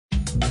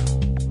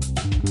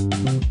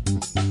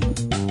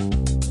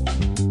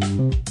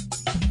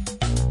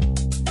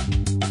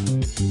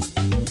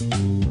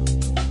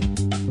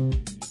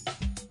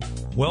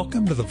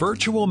Welcome to the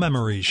Virtual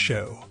Memories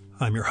Show.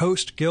 I'm your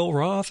host, Gil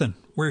Roth, and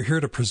we're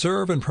here to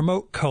preserve and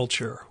promote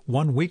culture,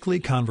 one weekly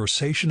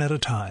conversation at a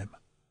time.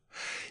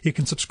 You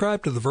can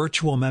subscribe to the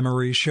Virtual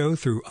Memories Show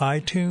through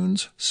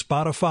iTunes,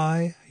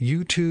 Spotify,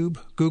 YouTube,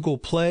 Google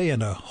Play,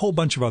 and a whole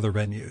bunch of other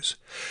venues.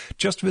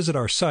 Just visit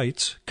our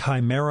sites,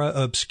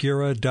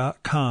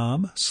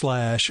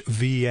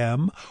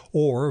 chimeraobscura.com/VM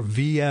or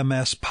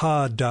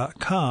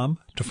vmspod.com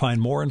to find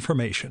more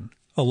information,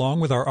 along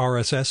with our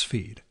RSS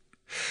feed.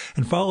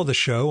 And follow the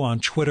show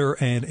on Twitter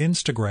and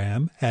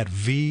Instagram at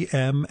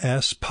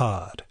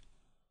VMSPod.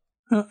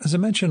 As I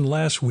mentioned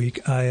last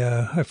week,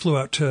 I flew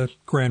out to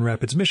Grand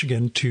Rapids,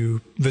 Michigan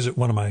to visit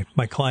one of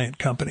my client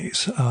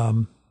companies.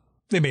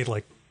 They made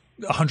like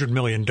 100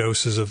 million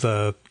doses of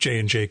the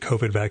J&J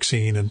COVID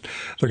vaccine, and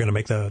they're going to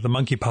make the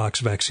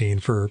monkeypox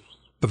vaccine for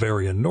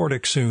Bavarian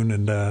Nordic soon.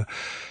 And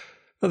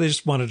they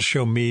just wanted to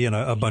show me and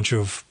a bunch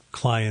of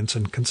clients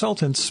and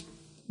consultants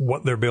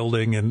what they're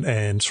building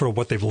and sort of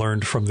what they've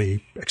learned from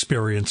the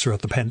experience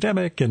throughout the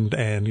pandemic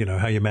and you know,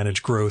 how you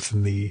manage growth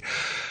in the,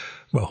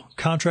 well,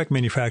 contract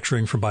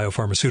manufacturing for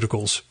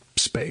biopharmaceuticals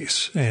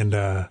space. And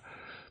I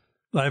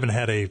haven't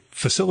had a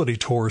facility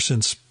tour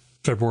since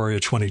February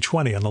of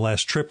 2020 on the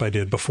last trip I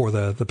did before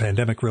the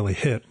pandemic really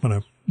hit when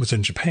I was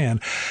in Japan.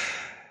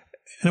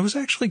 And it was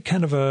actually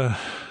kind of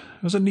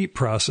it was a neat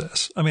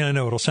process. I mean, I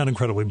know it'll sound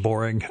incredibly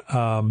boring.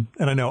 And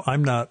I know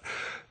I'm not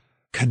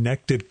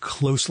connected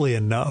closely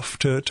enough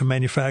to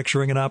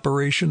manufacturing and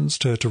operations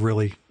to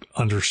really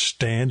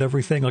understand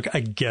everything. Like, I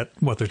get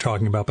what they're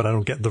talking about, but I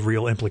don't get the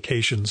real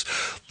implications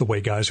the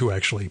way guys who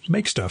actually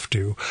make stuff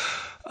do.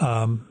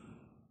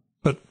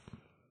 But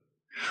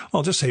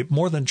I'll just say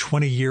more than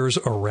 20 years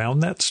around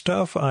that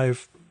stuff,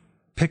 I've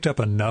picked up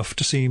enough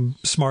to seem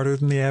smarter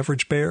than the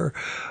average bear.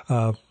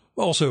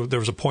 Also, there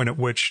was a point at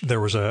which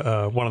there was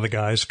one of the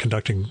guys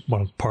conducting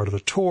one part of the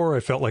tour. I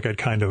felt like I'd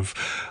kind of,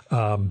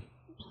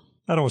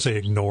 I don't want to say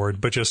ignored,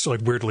 but just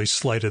like weirdly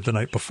slighted the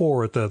night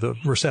before at the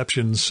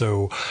reception.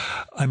 So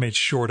I made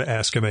sure to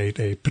ask him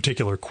a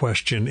particular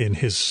question in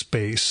his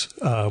space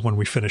when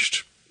we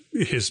finished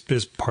his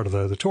part of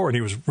the tour. And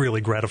he was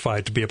really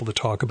gratified to be able to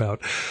talk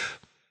about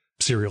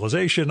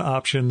serialization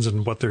options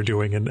and what they're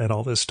doing and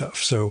all this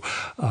stuff. So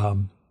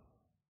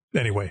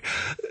anyway,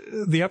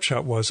 the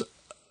upshot was,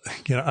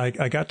 you know,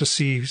 I got to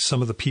see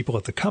some of the people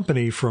at the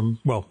company from,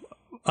 well,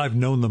 I've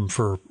known them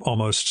for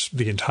almost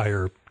the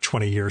entire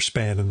 20-year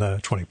span and the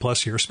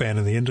 20-plus year span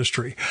in the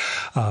industry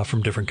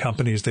from different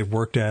companies they've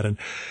worked at. And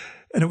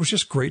it was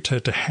just great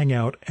to hang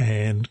out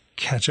and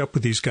catch up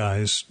with these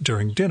guys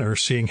during dinner,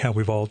 seeing how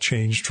we've all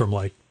changed from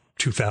like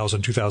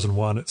 2000,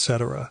 2001, et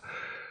cetera.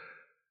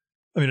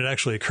 I mean, it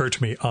actually occurred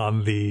to me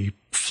on the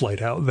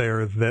flight out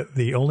there that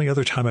the only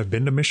other time I've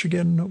been to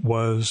Michigan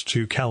was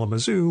to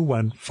Kalamazoo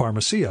when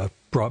Pharmacia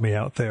brought me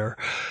out there.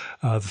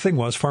 The thing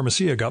was,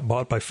 Pharmacia got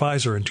bought by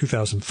Pfizer in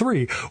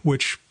 2003,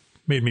 which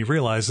made me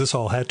realize this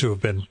all had to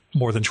have been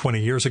more than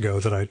 20 years ago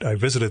that I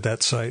visited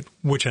that site,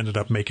 which ended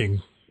up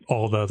making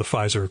all the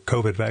Pfizer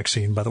COVID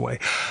vaccine, by the way.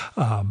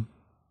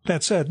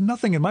 That said,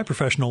 nothing in my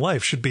professional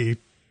life should be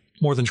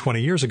more than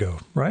 20 years ago,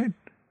 right?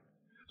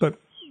 But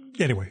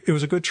anyway, it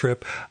was a good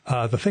trip.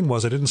 The thing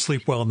was, I didn't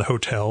sleep well in the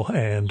hotel,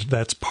 and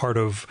that's part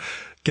of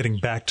getting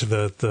back to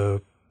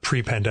the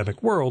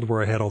pre-pandemic world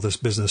where I had all this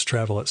business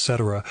travel, et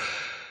cetera.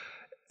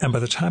 And by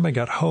the time I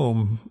got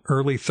home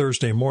early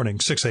Thursday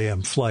morning, 6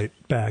 a.m. flight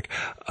back,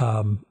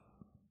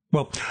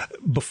 well,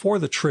 before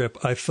the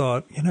trip, I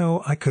thought, you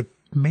know, I could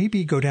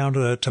maybe go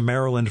down to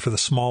Maryland for the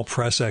Small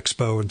Press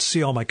Expo and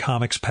see all my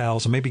comics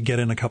pals and maybe get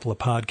in a couple of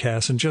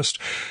podcasts and just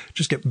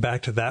get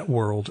back to that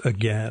world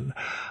again.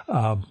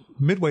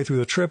 Midway through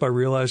the trip, I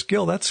realized,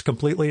 Gil, that's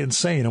completely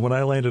insane. And when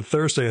I landed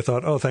Thursday, I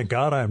thought, oh, thank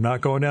God I am not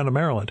going down to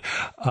Maryland.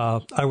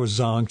 I was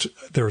zonked.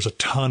 There was a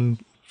ton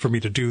for me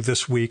to do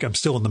this week. I'm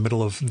still in the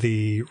middle of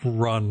the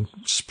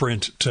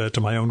sprint to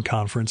my own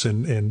conference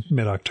in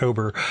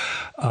mid-October.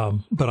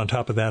 But on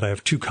top of that, I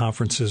have two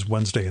conferences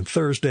Wednesday and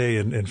Thursday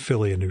in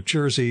Philly and New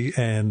Jersey.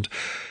 And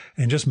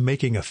just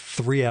making a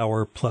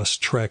 3-hour plus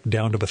trek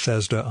down to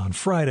Bethesda on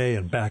Friday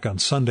and back on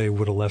Sunday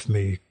would have left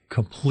me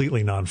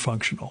completely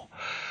non-functional.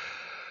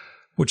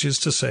 Which is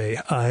to say,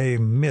 I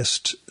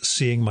missed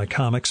seeing my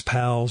comics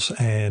pals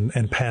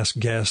and past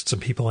guests and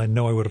people I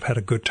know I would have had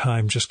a good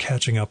time just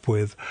catching up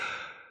with.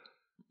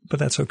 But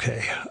that's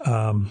okay.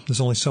 There's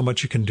only so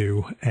much you can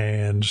do,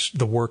 and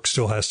the work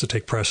still has to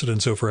take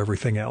precedence over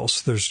everything else.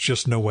 There's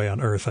just no way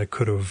on earth I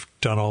could have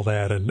done all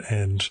that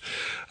and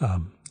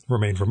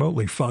remained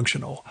remotely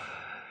functional.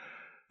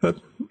 But,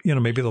 you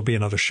know, maybe there'll be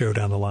another show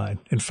down the line.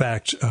 In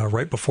fact,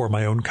 right before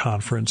my own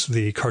conference,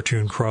 the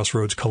Cartoon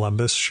Crossroads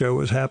Columbus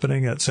show is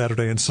happening at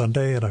Saturday and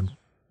Sunday, and I'm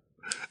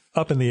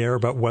up in the air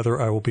about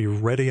whether I will be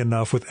ready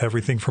enough with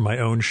everything for my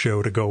own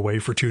show to go away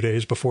for 2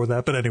 days before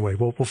that. But anyway,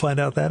 we'll find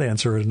out that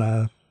answer in,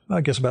 I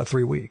guess, about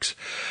 3 weeks.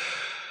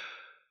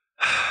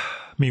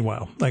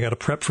 Meanwhile, I got to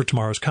prep for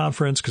tomorrow's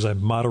conference because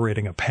I'm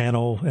moderating a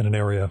panel in an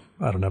area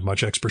I don't have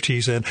much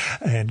expertise in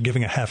and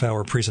giving a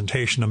half-hour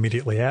presentation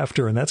immediately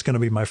after. And that's going to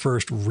be my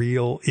first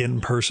real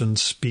in-person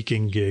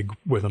speaking gig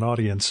with an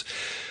audience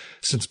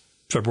since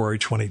February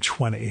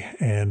 2020.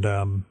 And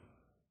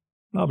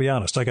I'll be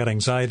honest, I got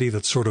anxiety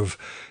that's sort of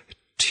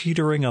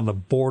teetering on the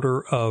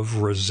border of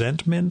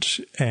resentment,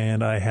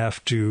 and I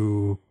have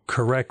to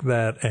correct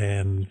that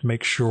and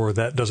make sure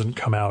that doesn't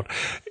come out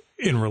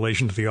in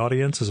relation to the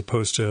audience as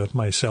opposed to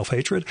my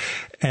self-hatred.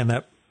 And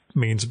that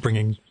means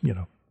bringing,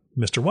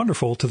 Mr.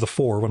 Wonderful to the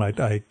fore when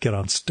I get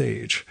on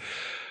stage.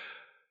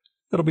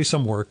 That'll be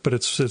some work, but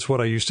it's what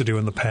I used to do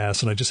in the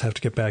past, and I just have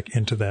to get back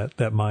into that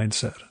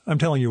mindset. I'm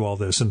telling you all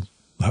this in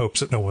hopes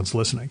that no one's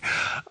listening.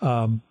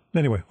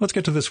 Anyway, let's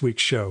get to this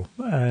week's show,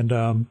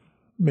 and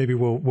maybe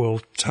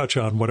we'll touch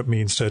on what it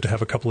means to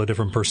have a couple of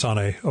different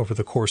personae over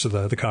the course of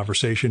the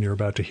conversation you're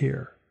about to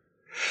hear.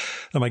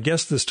 Now, my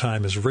guest this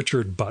time is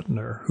Richard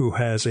Butner, who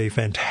has a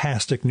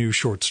fantastic new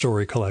short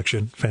story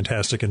collection,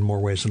 fantastic in more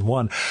ways than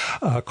one,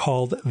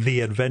 called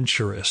The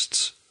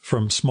Adventurists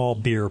from Small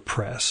Beer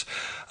Press.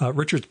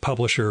 Richard's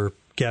publisher,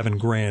 Gavin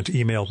Grant,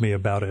 emailed me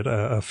about it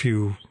a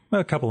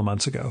couple of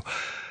months ago.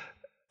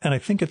 And I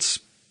think it's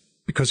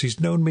because he's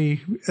known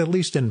me, at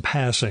least in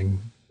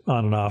passing,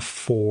 on and off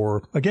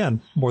for,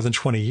 again, more than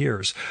 20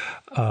 years.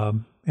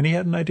 And he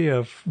had an idea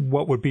of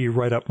what would be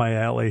right up my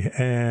alley.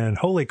 And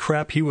holy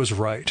crap, he was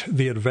right.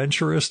 The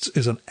Adventurists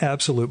is an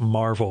absolute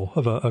marvel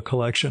of a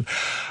collection.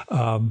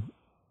 A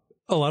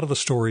lot of the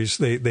stories,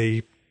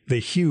 they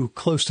hew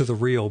close to the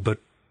real, but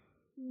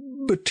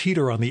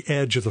teeter on the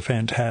edge of the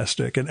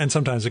fantastic. And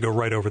sometimes they go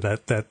right over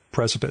that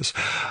precipice.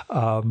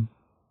 And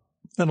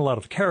a lot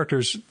of the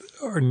characters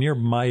are near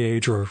my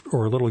age or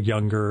a little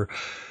younger.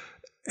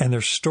 And their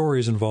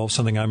stories involve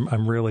something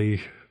I'm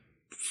really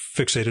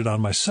fixated on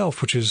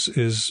myself, which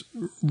is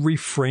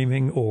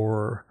reframing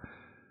or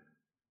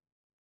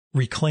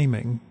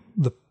reclaiming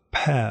the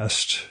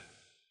past,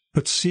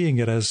 but seeing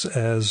it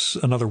as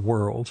another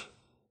world,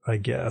 I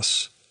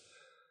guess.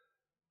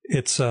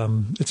 It's a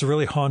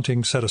really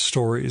haunting set of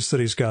stories that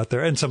he's got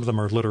there, and some of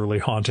them are literally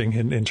haunting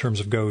in terms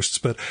of ghosts,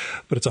 but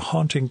it's a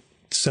haunting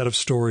set of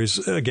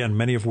stories, again,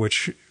 many of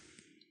which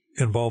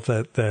involve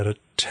that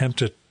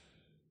attempt at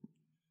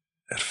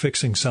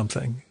fixing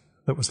something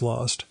that was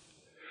lost.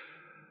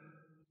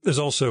 There's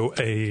also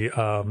a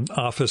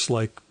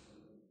office-like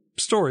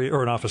story,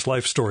 or an office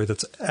life story,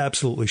 that's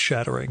absolutely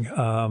shattering,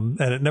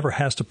 and it never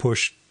has to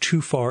push too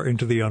far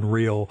into the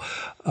unreal,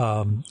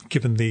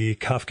 given the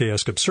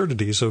Kafkaesque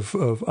absurdities of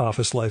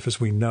office life as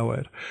we know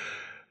it.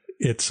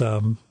 It's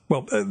there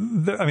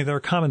are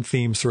common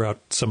themes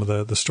throughout some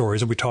of the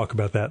stories, and we talk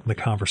about that in the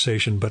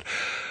conversation.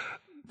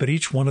 But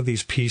each one of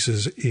these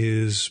pieces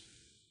is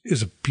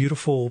a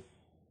beautiful,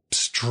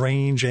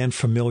 strange, and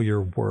familiar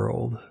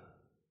world.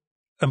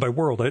 And by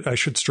world, I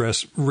should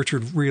stress,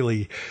 Richard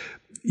really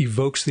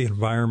evokes the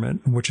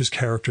environment in which his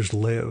characters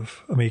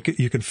live. I mean,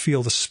 you can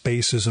feel the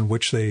spaces in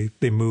which they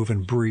move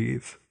and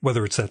breathe,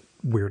 whether it's that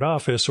weird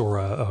office or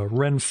a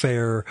Ren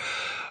fair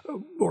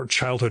or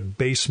childhood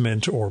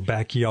basement or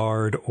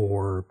backyard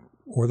or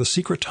the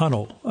secret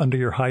tunnel under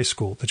your high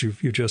school that you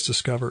just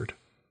discovered.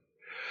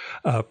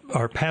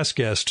 Our past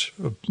guest,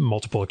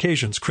 multiple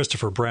occasions,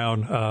 Christopher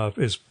Brown,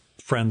 is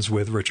friends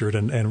with Richard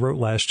and wrote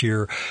last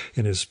year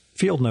in his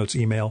field notes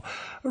email,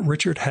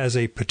 Richard has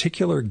a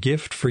particular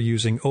gift for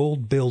using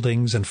old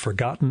buildings and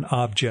forgotten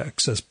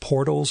objects as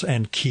portals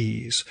and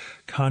keys,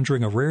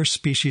 conjuring a rare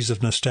species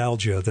of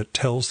nostalgia that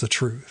tells the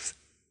truth.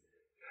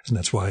 And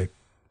that's why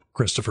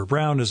Christopher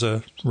Brown is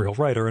a real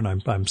writer, and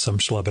I'm some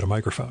schlub at a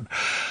microphone.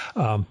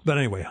 But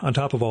anyway, on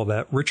top of all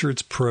that,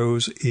 Richard's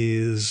prose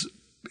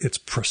it's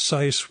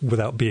precise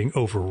without being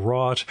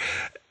overwrought,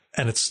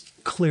 and it's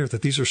clear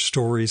that these are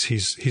stories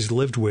he's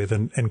lived with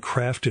and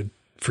crafted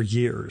for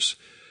years.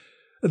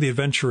 The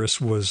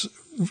Adventurous was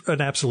an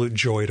absolute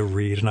joy to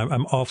read, and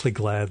I'm awfully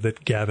glad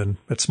that Gavin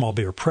at Small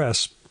Beer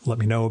Press let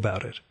me know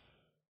about it.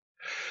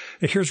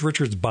 Here's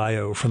Richard's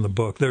bio from the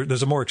book.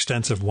 There's a more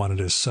extensive one at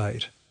his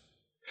site.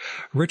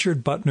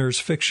 Richard Butner's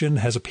fiction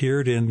has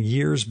appeared in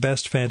Year's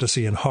Best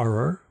Fantasy and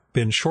Horror,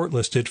 been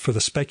shortlisted for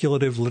the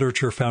Speculative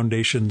Literature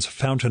Foundation's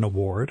Fountain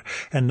Award,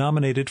 and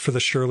nominated for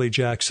the Shirley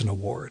Jackson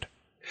Award.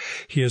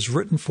 He has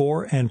written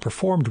for and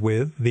performed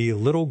with the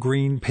Little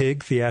Green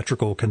Pig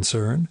Theatrical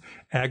Concern,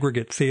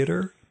 Aggregate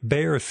Theater,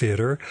 Bear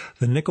Theater,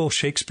 the Nickel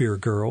Shakespeare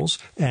Girls,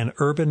 and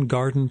Urban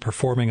Garden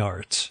Performing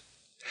Arts.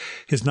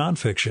 His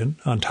nonfiction,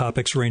 on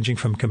topics ranging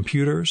from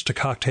computers to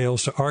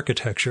cocktails to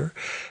architecture,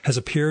 has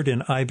appeared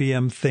in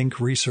IBM Think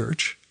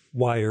Research,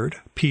 Wired,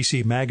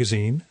 PC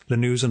Magazine, The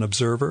News and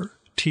Observer,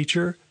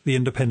 Teacher, The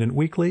Independent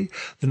Weekly,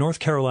 the North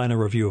Carolina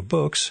Review of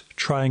Books,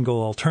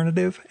 Triangle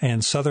Alternative,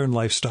 and Southern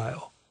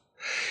Lifestyle.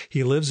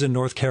 He lives in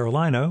North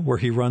Carolina, where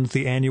he runs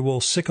the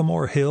annual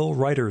Sycamore Hill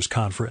Writers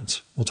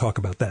Conference. We'll talk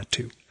about that,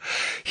 too.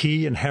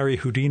 He and Harry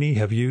Houdini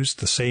have used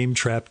the same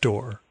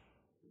trapdoor.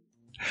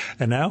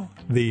 And now,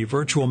 the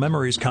Virtual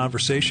Memories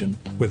conversation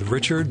with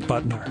Richard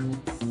Butner.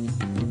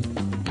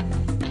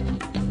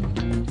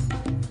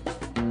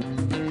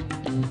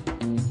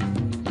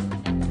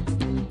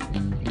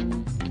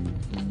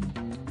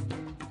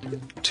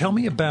 tell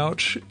me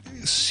about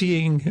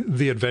seeing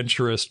the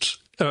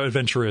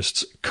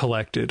Adventurists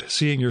collected,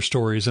 seeing your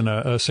stories in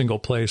a single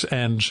place,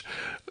 and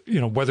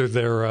whether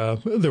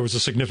there was a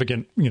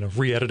significant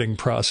re-editing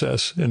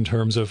process in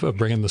terms of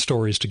bringing the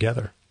stories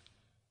together.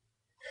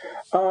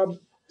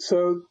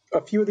 So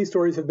a few of these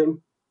stories have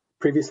been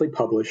previously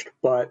published,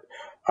 but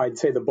I'd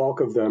say the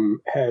bulk of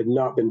them had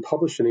not been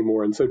published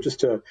anymore. And so just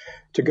to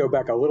go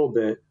back a little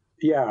bit,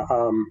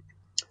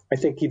 I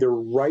think either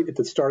right at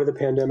the start of the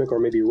pandemic or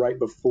maybe right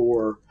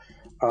before,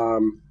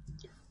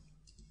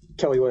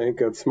 Kelly Link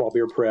of Small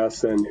Beer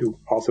Press, and who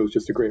also is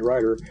just a great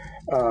writer,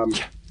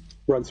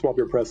 runs Small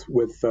Beer Press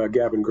with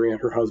Gavin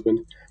Grant, her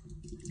husband,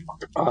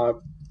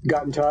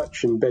 got in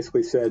touch and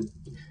basically said,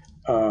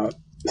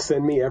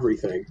 send me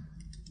everything.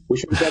 We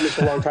should have done this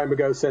a long time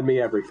ago. Send me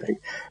everything.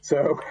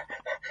 So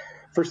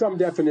for some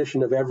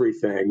definition of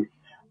everything,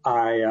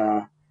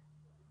 I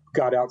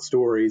got out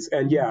stories.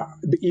 And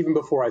even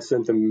before I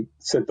sent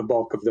the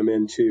bulk of them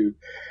into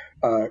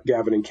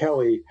Gavin and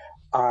Kelly,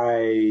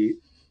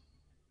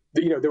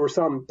 there were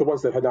some, the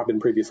ones that had not been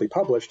previously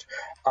published,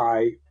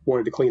 I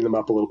wanted to clean them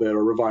up a little bit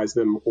or revise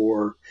them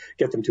or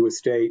get them to a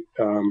state.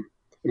 One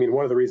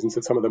of the reasons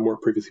that some of them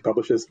weren't previously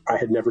published is I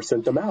had never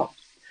sent them out.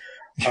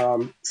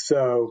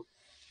 So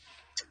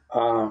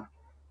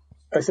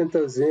I sent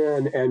those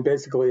in, and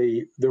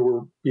basically there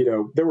were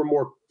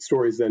more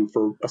stories than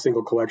for a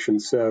single collection.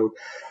 So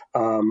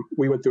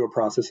we went through a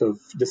process of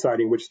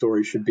deciding which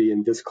stories should be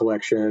in this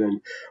collection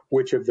and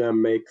which of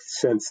them make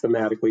sense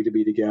thematically to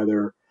be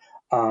together.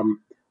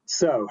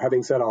 So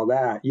having said all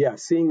that,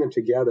 seeing them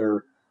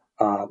together,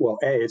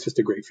 it's just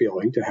a great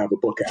feeling to have a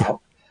book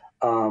out.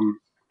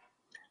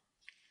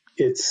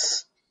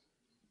 It's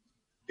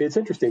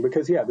interesting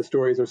because, the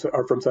stories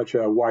are from such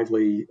a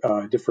widely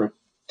different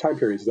time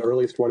periods. The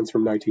earliest one is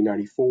from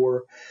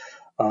 1994.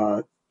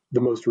 The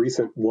most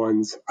recent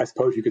ones, I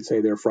suppose you could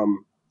say they're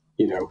from,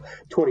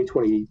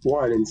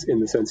 2021 in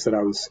the sense that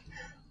I was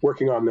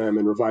working on them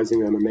and revising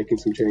them and making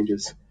some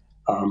changes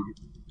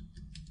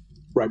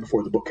right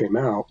before the book came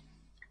out.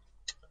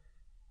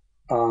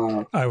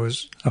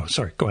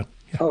 Sorry, go ahead.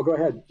 Yeah. Oh, go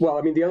ahead.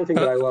 Well, the other thing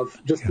that I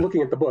love, just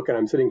looking at the book, and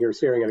I'm sitting here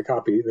staring at a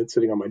copy that's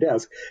sitting on my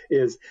desk,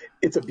 is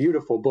it's a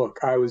beautiful book.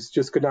 I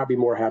could not be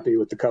more happy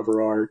with the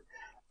cover art.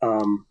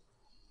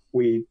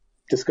 We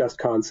discussed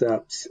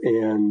concepts,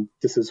 and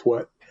this is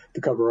what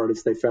the cover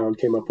artist they found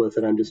came up with,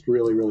 and I'm just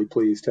really, really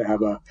pleased to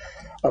have a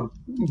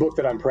book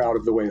that I'm proud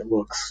of the way it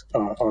looks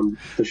on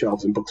the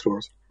shelves in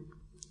bookstores.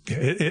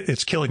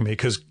 It's killing me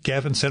because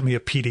Gavin sent me a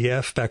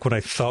PDF back when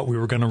I thought we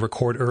were going to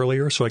record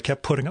earlier. So I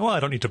kept putting, I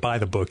don't need to buy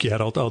the book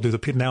yet. I'll do the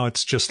PDF. Now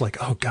it's just like,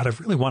 oh God, I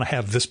really want to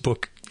have this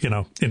book,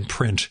 in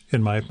print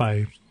in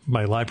my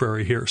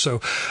library here.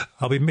 So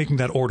I'll be making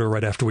that order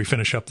right after we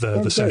finish up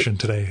the session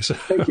today. So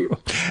thank you.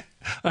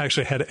 I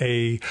actually had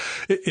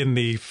in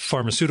the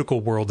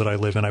pharmaceutical world that I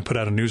live in, I put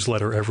out a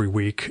newsletter every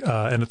week.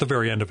 And at the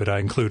very end of it, I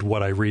include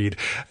what I read.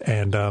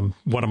 And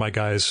one of my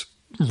guys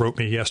wrote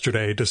me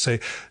yesterday to say,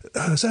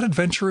 is that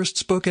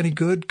Adventurists book any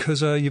good?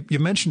 Because you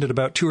mentioned it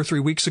about 2 or 3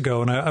 weeks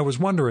ago, and I was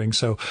wondering.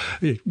 So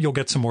you'll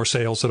get some more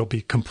sales that'll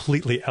be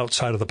completely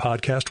outside of the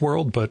podcast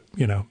world, but,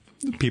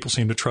 people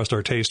seem to trust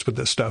our taste with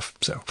this stuff.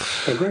 So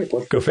great.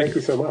 Well, thank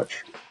you so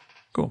much.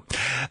 Cool.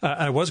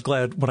 I was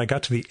glad when I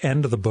got to the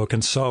end of the book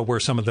and saw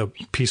where some of the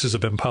pieces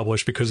have been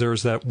published, because there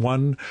was that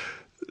one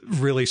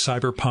really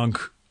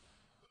cyberpunk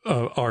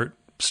art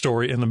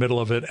story in the middle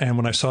of it, and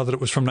when I saw that it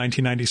was from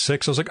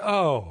 1996, I was like,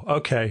 oh,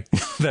 okay,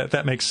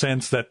 that makes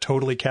sense. That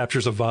totally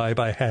captures a vibe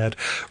I had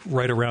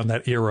right around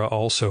that era.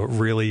 Also, it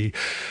really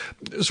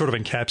sort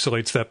of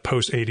encapsulates that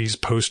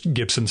post-80s,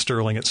 post-Gibson,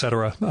 Sterling,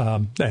 etc.,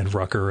 and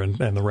Rucker and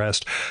the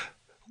rest,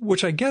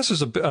 which I guess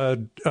is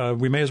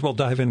we may as well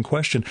dive in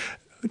question.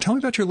 Tell me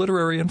about your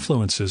literary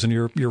influences and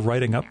your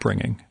writing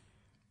upbringing.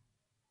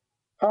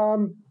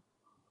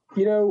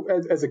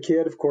 As a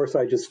kid, of course,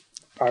 I was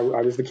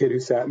the kid who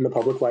sat in the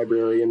public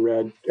library and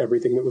read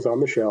everything that was on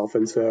the shelf.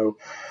 And so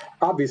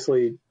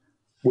obviously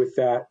with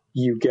that,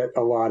 you get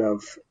a lot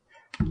of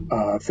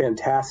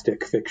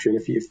fantastic fiction,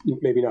 if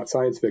maybe not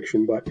science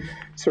fiction, but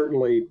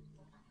certainly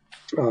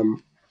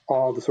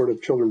all the sort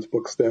of children's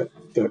books that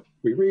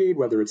we read,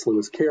 whether it's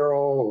Lewis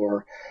Carroll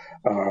or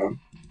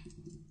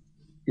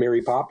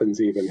Mary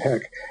Poppins even,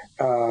 heck.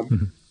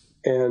 And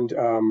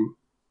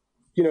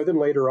then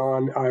later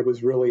on, I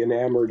was really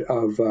enamored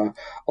of a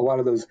lot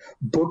of those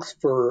books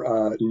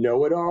for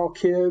know-it-all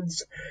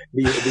kids,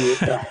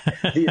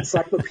 the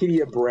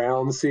Encyclopedia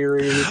Brown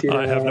series.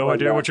 I have no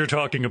idea what you're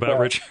talking about,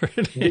 Richard.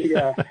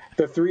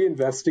 The Three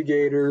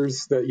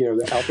Investigators,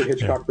 the Alfred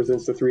Hitchcock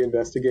presents The Three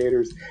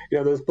Investigators.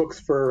 Those books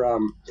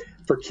for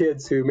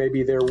kids who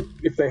maybe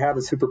if they have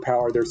a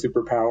superpower, their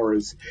superpower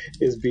is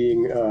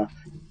being a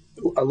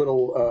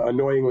little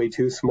annoyingly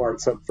too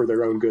smart for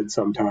their own good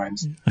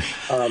sometimes.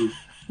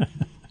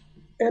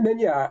 And then,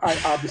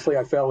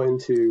 I fell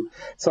into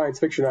science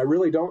fiction. I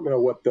really don't know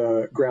what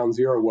the ground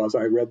zero was.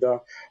 I read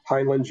the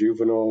Heinlein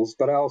Juveniles,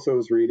 but I also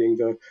was reading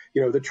the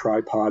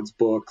Tripods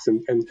books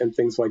and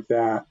things like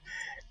that.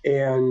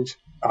 And,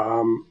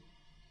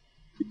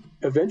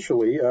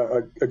 eventually,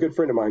 a good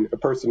friend of mine, a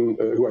person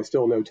who I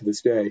still know to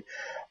this day,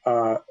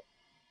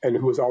 and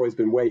who has always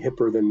been way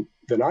hipper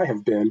than I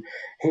have been,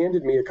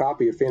 handed me a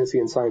copy of Fantasy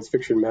and Science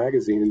Fiction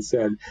magazine and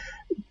said,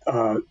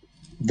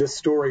 this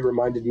story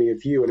reminded me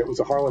of you, and it was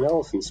a Harlan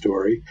Ellison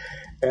story.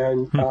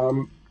 And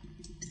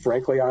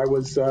frankly, I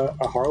was a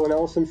Harlan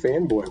Ellison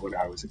fanboy when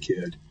I was a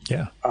kid.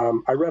 Yeah.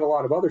 I read a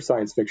lot of other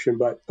science fiction,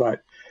 but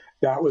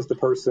that was the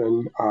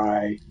person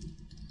I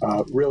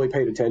really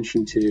paid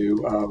attention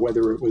to,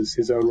 whether it was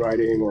his own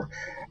writing or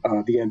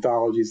the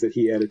anthologies that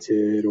he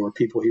edited or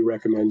people he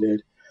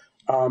recommended.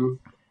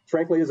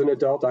 Frankly, as an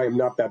adult, I am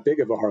not that big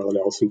of a Harlan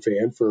Ellison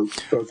fan for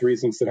both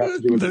reasons that have to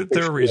do with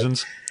there are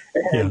reasons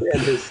and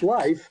his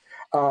life.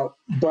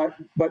 But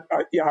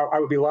I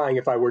would be lying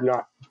if I would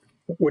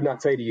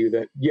not say to you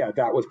that,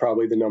 that was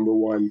probably the number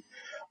one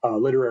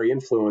literary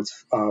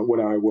influence when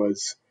I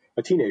was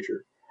a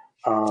teenager.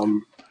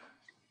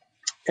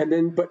 And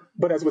then,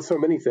 but as with so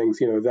many things,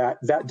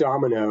 that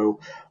domino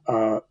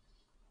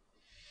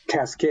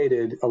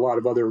cascaded a lot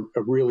of other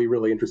really,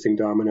 really interesting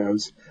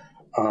dominoes.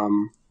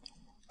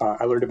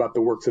 I learned about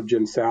the works of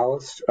Jim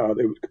Salas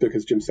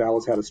because Jim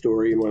Salas had a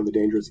story in one of the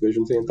Dangerous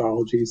Visions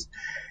anthologies.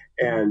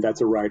 And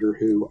that's a writer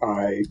who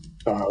I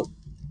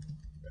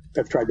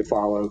have tried to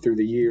follow through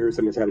the years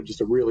and has had just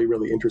a really,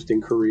 really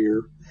interesting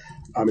career.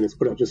 And has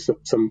put out just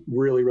some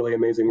really, really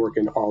amazing work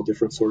in all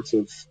different sorts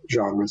of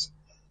genres.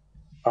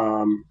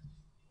 And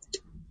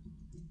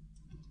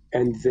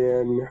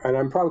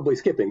I'm probably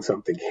skipping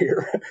something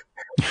here,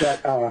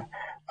 but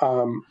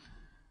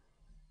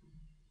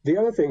the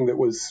other thing that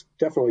was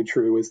definitely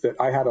true is that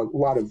I had a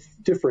lot of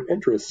different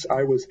interests.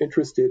 I was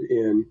interested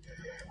in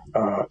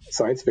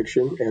science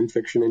fiction and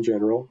fiction in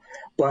general,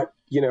 but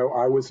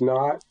I was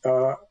not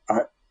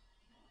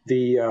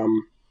the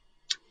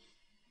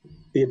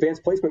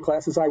advanced placement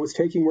classes I was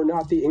taking were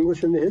not the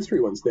English and the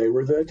history ones. They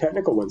were the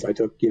technical ones I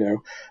took.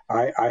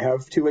 I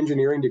have 2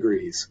 engineering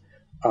degrees,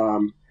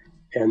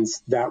 and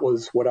that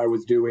was what I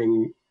was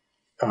doing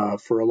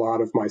for a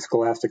lot of my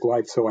scholastic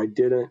life. So I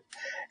didn't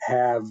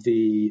have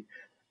the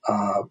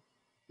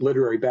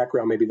literary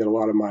background maybe that a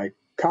lot of my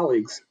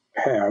colleagues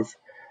have.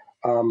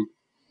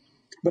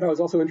 But I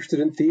was also interested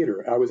in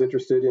theater. I was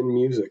interested in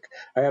music.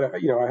 I had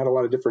a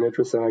lot of different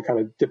interests, and I kind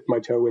of dipped my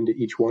toe into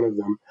each one of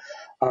them.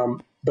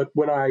 But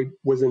when I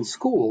was in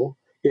school,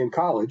 in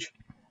college,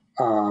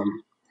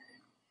 in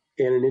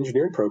an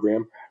engineering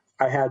program,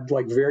 I had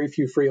very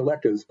few free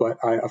electives, but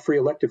a free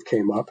elective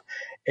came up,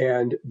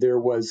 and there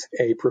was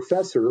a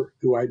professor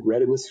who I'd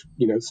read in this,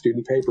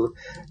 student paper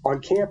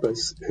on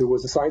campus who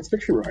was a science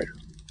fiction writer.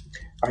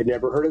 I'd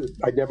never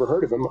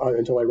heard of him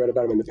until I read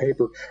about him in the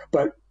paper,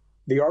 but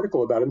the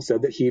article about him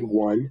said that he'd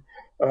won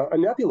a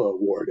Nebula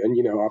Award. And,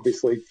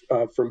 obviously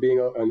from being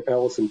an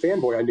Ellison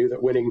fanboy, I knew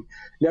that winning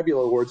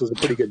Nebula Awards was a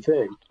pretty good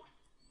thing.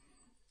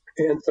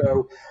 And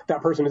so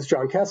that person is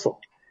John Kessel.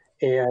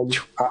 And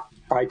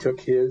I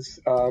took his,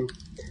 one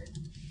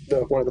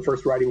of the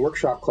first writing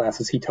workshop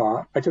classes he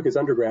taught. I took his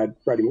undergrad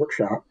writing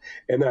workshop,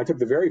 and then I took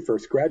the very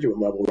first graduate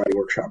level writing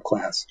workshop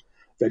class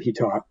that he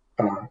taught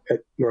at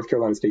North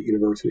Carolina State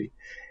University.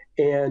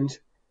 And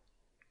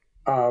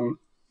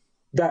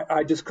that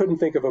I just couldn't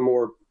think of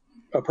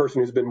a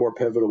person who's been more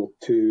pivotal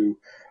to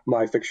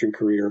my fiction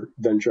career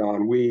than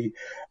John.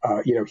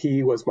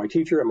 He was my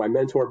teacher and my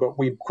mentor, but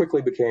we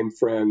quickly became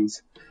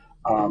friends,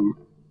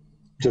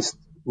 just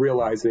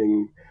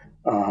realizing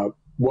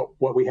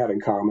what we had in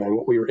common,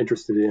 what we were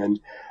interested in.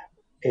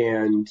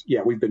 And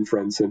we've been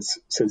friends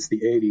since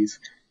the 80s.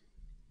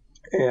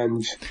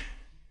 And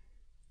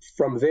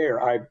from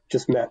there, I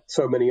just met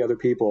so many other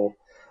people,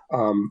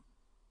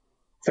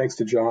 thanks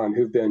to John,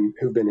 who've been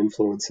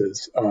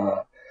influences.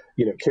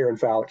 Karen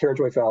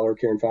Joy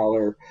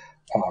Fowler.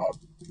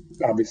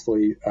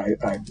 Obviously,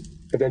 I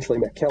eventually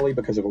met Kelly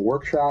because of a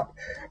workshop,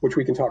 which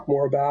we can talk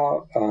more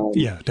about.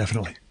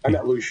 Definitely. I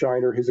met Lou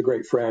Shiner, who's a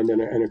great friend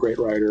and a great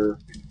writer.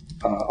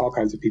 All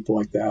kinds of people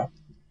like that.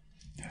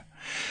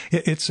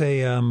 It's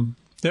and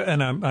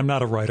I'm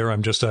not a writer.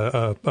 I'm just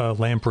a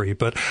lamprey.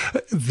 But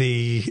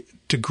the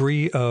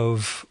degree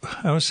of,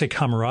 I would say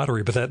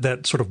camaraderie, but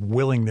that sort of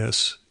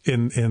willingness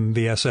in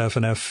the SF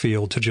and F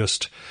field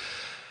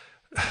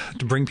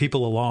to bring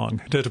people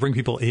along, to bring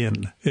people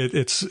in.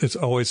 It's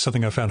always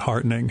something I've found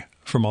heartening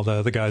from all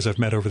the guys I've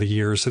met over the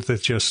years.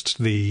 It's just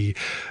I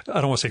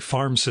don't want to say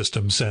farm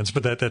system sense,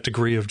 but that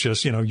degree of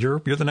just, you're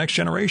the next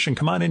generation.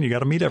 Come on in. You got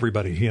to meet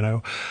everybody,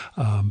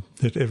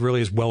 It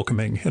really is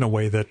welcoming in a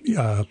way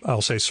that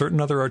I'll say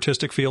certain other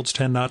artistic fields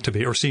tend not to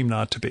be or seem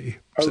not to be.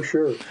 Oh,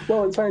 sure.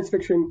 Well, and science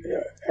fiction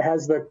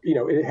has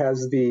it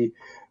has the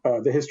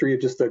history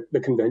of just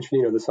the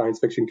convention, the science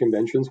fiction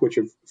conventions, which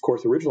of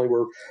course originally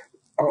were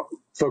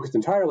focused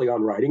entirely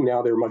on writing.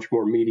 Now they're much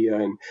more media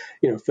and,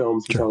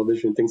 films and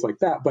television and things like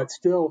that. But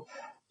still,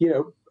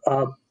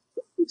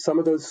 some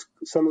of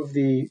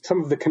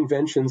the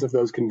conventions of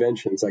those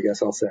conventions, I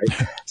guess I'll say,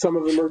 some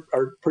of them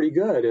are pretty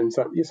good, and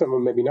some of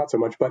them maybe not so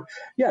much. But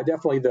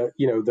definitely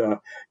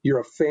you're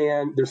a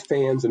fan. There's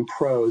fans and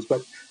pros,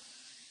 but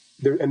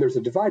there's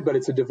a divide, but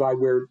it's a divide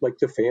where like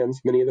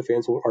many of the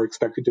fans are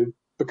expected to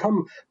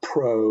become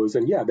pros,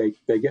 and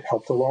they get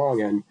helped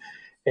along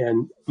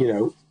and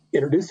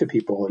introduced to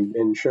people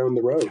and shown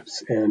the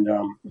ropes. And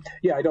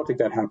I don't think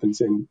that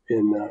happens in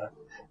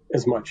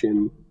as much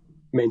in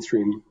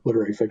mainstream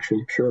literary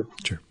fiction. Sure.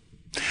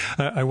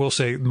 I will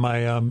say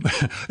my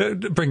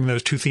bringing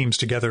those two themes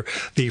together.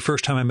 The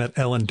first time I met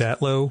Ellen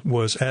Datlow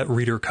was at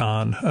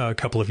ReaderCon a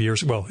couple of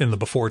years, in the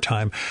before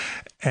time.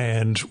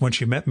 And when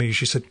she met me,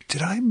 she said,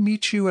 "Did I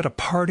meet you at a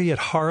party at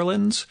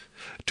Harlan's?"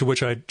 To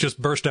which I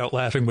just burst out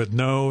laughing with,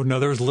 no,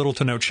 there's little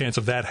to no chance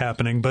of that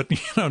happening. But,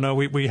 no,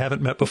 we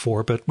haven't met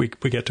before, but we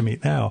get to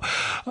meet now.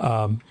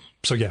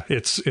 So, yeah,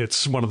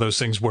 it's one of those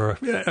things where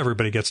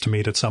everybody gets to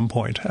meet at some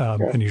point,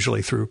 and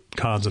usually through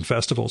cons and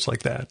festivals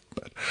like that.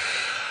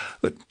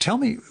 But tell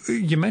me,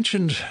 you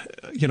mentioned,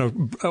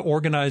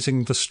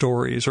 organizing the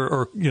stories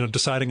or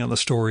deciding on the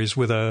stories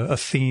with a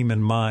theme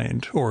in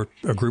mind or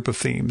a group of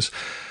themes.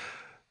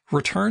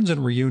 Returns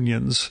and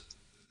reunions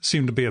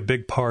seem to be a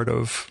big part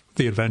of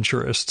the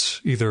adventurists,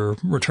 either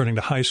returning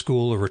to high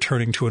school or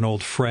returning to an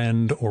old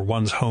friend or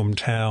one's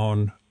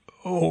hometown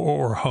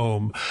or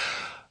home.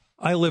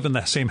 I live in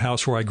that same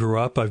house where I grew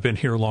up. I've been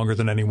here longer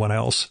than anyone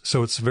else.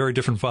 So it's a very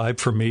different vibe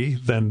for me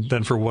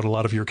than for what a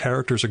lot of your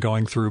characters are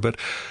going through. But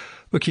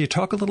can you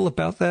talk a little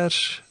about that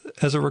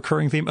as a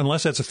recurring theme?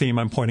 Unless that's a theme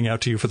I'm pointing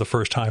out to you for the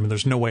first time, and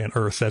there's no way on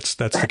earth that's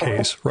the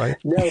case, right?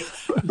 No,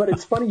 but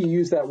it's funny you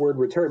use that word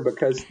return,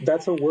 because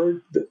that's a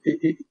word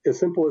as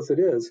simple as it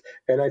is,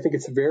 and I think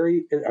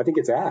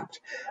it's apt.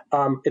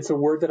 It's a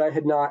word that I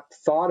had not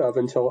thought of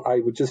until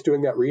I was just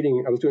doing that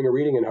reading. I was doing a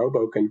reading in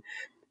Hoboken,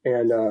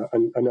 and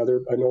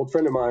an old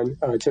friend of mine,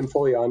 Tim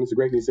Folion, who's a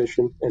great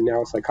musician and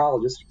now a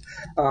psychologist,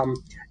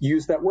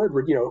 used that word.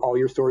 All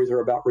your stories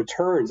are about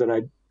returns, and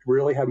I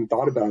really hadn't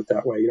thought about it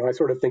that way. I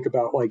sort of think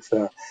about like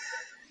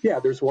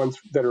there's ones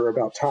that are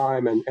about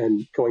time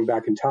and going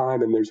back in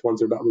time, and there's ones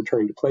that are about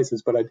returning to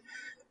places, but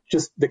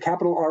the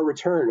capital R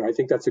return, I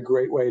think that's a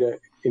great way to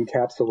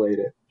encapsulate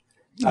it.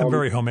 I'm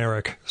very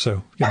Homeric,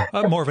 so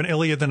I'm more of an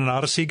Iliad than an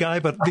Odyssey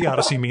guy, but the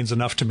Odyssey means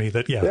enough to me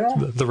that,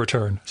 the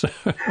return.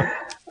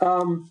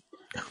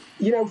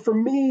 For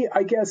me,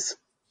 I guess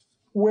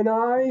when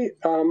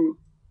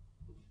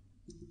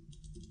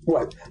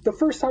the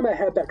first time I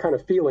had that kind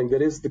of feeling,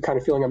 that is the kind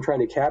of feeling I'm trying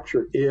to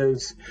capture,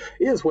 is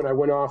when I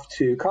went off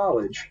to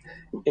college,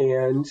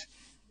 and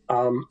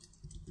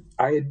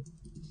I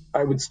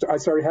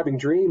started having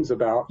dreams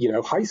about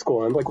high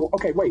school. And I'm like, well,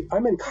 okay, wait,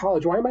 I'm in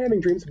college. Why am I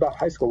having dreams about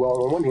high school?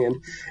 Well, on one hand,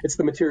 it's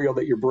the material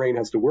that your brain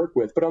has to work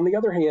with, but on the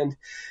other hand,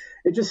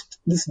 it just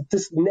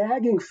this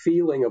nagging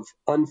feeling of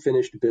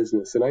unfinished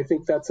business. And I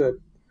think that's a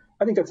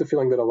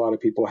feeling that a lot of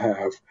people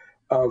have.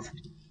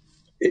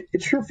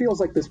 It sure feels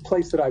like this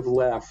place that I've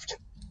left,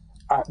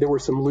 there were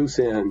some loose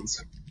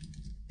ends,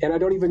 and I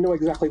don't even know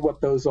exactly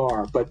what those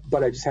are,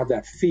 but I just have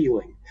that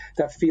feeling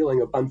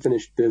of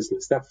unfinished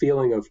business, that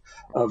feeling of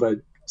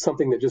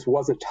something that just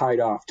wasn't tied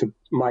off to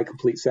my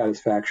complete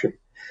satisfaction.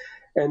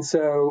 And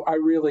so I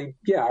really,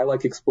 I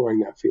like exploring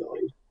that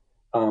feeling.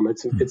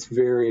 It's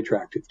very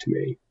attractive to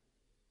me.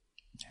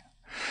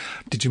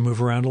 Did you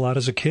move around a lot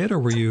as a kid, or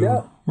were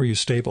you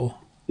stable?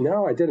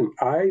 No, I didn't.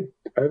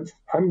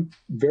 I'm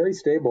very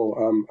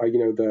stable.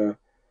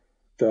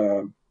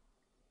 The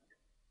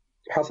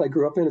house I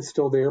grew up in is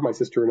still there. My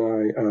sister and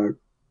I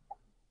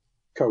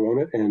co-own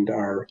it, and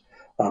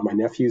my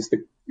nephew is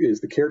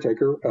the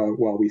caretaker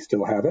while we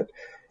still have it.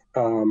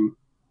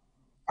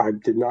 I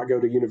did not go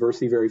to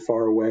university very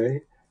far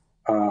away,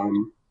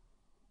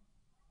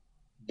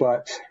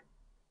 but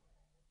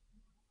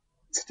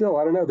still,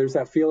 I don't know. There's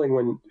that feeling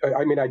when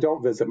I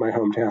don't visit my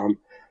hometown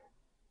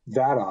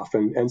that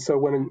often, and so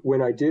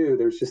when I do,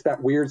 there's just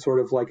that weird sort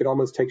of like, it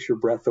almost takes your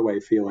breath away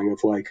feeling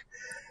of like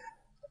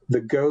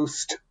the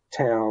ghost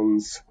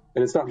towns,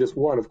 and it's not just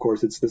one, of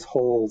course, it's this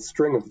whole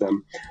string of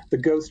them, the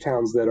ghost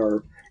towns that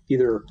are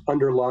either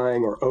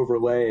underlying or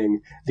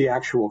overlaying the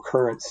actual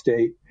current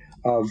state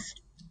of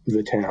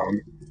the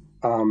town.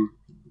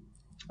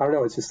 I don't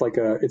know, it's just like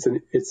it's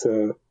an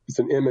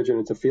image, and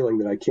it's a feeling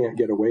that I can't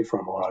get away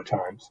from a lot of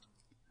times.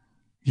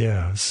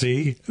 Yeah,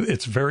 see,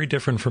 it's very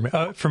different for me.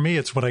 For me,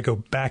 it's when I go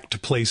back to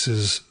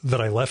places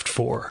that I left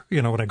for,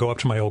 when I go up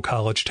to my old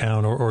college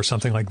town or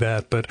something like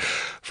that. But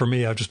for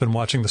me, I've just been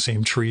watching the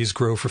same trees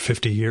grow for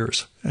 50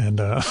 years,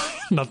 and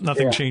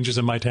nothing changes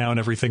in my town.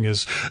 Everything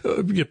is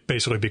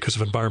basically, because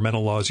of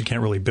environmental laws, you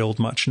can't really build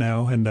much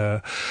now. And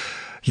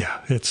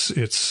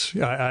it's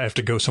I have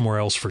to go somewhere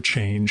else for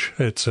change.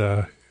 It's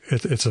a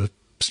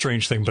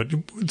strange thing,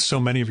 but so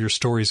many of your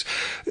stories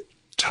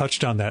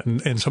touched on that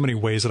in so many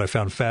ways that I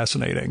found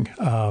fascinating,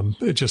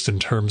 just in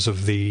terms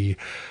of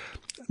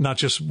not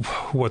just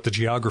what the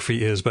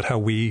geography is, but how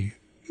we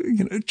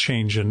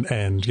change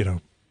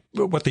and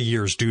what the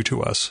years do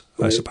to us,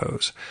 right. I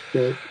suppose.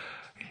 Right.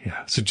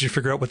 Yeah. So did you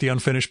figure out what the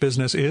unfinished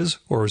business is,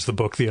 or is the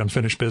book The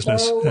Unfinished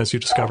Business, as you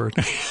discovered?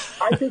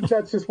 I think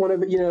that's just one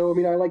of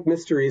the, I like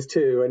mysteries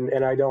too,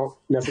 and I don't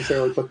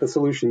necessarily put the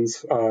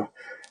solutions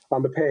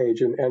on the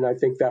page, and I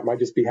think that might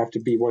just have to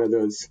be one of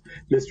those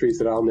mysteries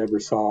that I'll never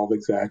solve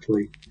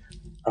exactly.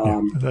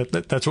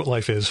 That's what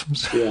life is.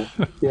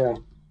 Yeah.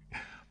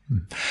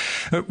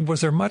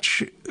 Was there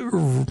much,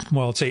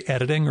 let's say,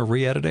 editing or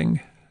re-editing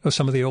of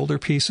some of the older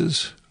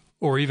pieces,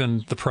 or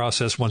even the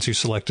process once you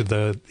selected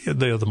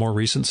the more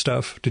recent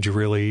stuff? Did you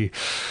really,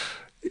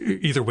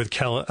 either with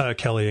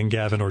Kelly and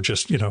Gavin, or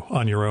just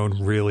on your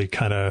own, really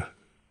kind of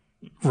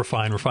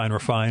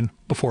refine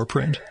before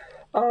print?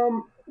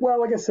 Well,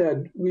 like I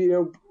said,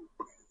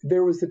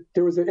 there was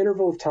an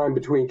interval of time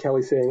between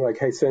Kelly saying like,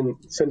 "Hey,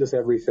 send us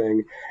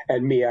everything,"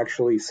 and me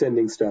actually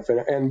sending stuff.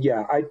 And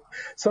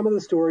some of the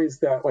stories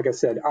that, like I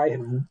said, I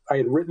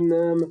had written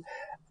them.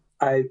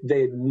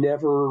 They had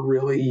never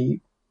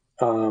really.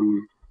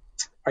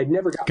 I'd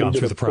never gotten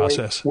through the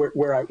process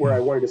where I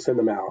wanted to send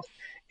them out,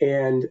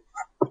 and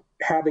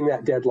having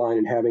that deadline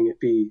and having it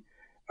be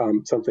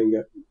something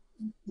that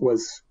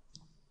was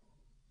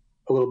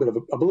a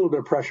little bit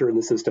of pressure in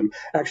the system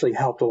actually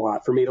helped a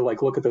lot for me to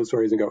like look at those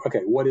stories and go,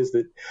 okay, what does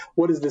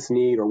this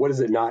need, or what does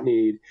it not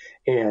need,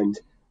 and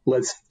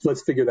let's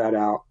figure that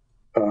out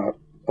a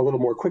little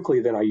more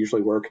quickly than I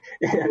usually work,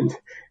 and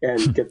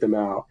get them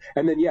out.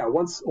 And then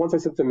once I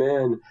sent them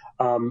in,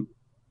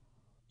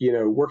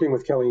 working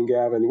with Kelly and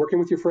Gavin, working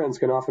with your friends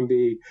can often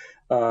be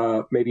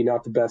maybe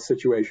not the best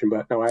situation,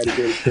 but no, I had a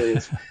great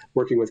experience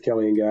working with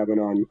Kelly and Gavin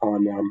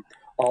on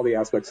all the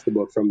aspects of the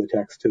book, from the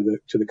text to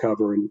the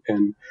cover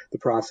and the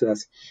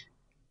process.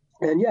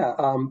 And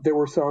there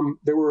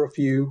were a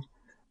few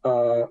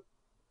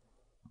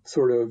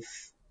sort of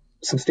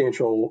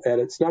substantial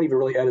edits, not even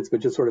really edits,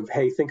 but just sort of,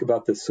 hey, think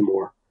about this some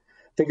more.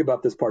 Think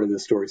about this part of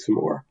this story some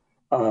more.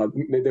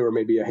 There were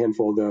maybe a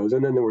handful of those.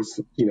 And then there was,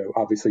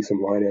 obviously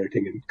some line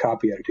editing and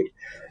copy editing,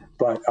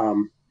 but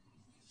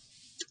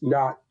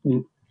not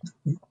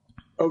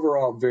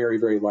overall very,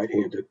 very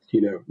light-handed,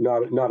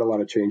 not a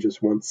lot of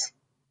changes once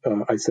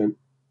I sent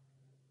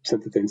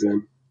the things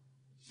in.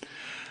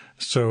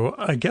 So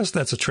I guess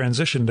that's a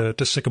transition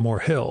to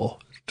Sycamore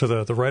Hill, to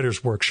the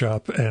writer's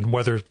workshop, and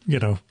whether,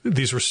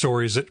 these were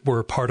stories that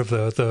were part of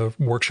the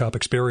workshop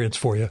experience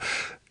for you.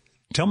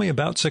 Tell me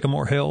about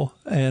Sycamore Hill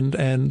and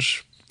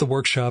the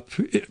workshop,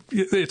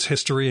 its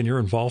history and your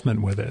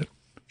involvement with it.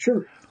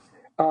 Sure.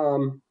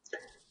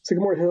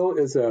 Sycamore Hill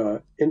is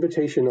a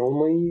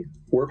invitation-only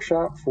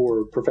workshop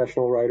for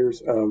professional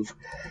writers of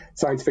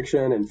science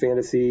fiction and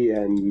fantasy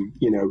and,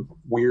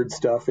 weird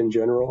stuff in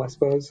general, I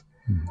suppose.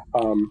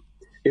 Mm-hmm.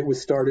 It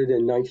was started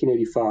in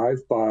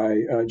 1985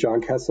 by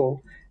John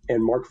Kessel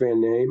and Mark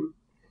Van Name.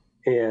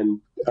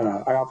 And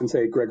I often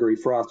say Gregory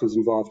Frost was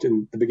involved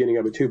in the beginning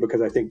of it, too,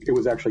 because I think it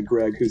was actually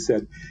Greg who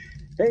said,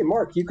 "Hey,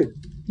 Mark, you could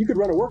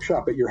run a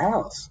workshop at your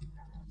house.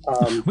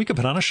 We could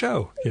put on a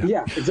show."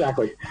 Yeah,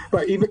 exactly.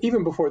 But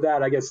even before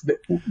that, I guess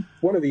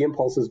one of the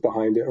impulses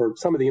behind it, or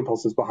some of the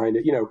impulses behind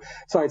it,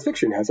 science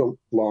fiction has a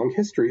long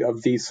history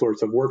of these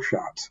sorts of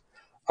workshops.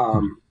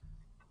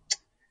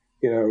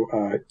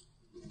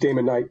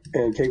 Damon Knight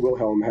and Kate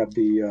Wilhelm had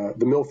the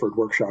Milford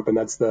workshop, and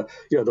that's the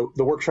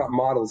workshop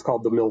model is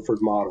called the Milford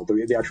model,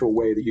 the actual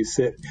way that you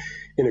sit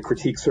in a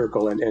critique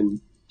circle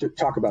and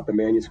talk about the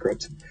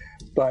manuscript.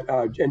 But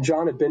and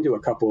John had been to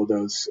a couple of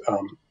those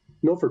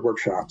Milford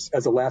workshops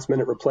as a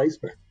last-minute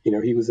replacement.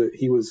 He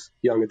was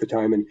young at the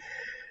time and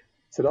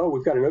said, "Oh,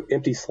 we've got an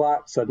empty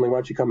slot suddenly. Why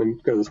don't you come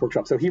and go to this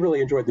workshop?" So he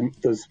really enjoyed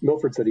those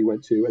Milfords that he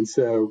went to, and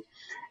so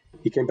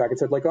he came back and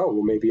said, like, "Oh,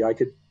 well, maybe I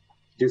could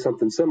do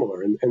something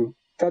similar." And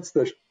that's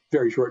the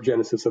very short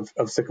genesis of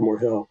Sycamore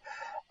Hill.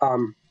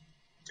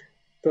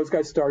 Those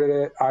guys started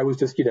it. I was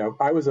just,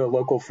 I was a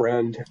local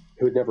friend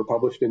who had never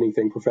published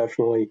anything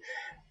professionally.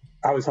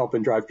 I was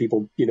helping drive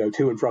people,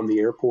 to and from the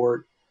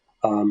airport.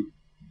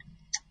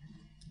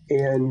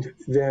 And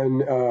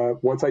then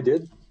once I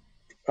did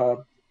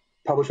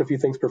publish a few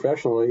things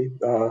professionally,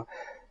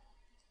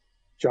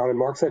 John and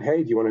Mark said,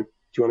 "Hey, do you want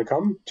to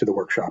come to the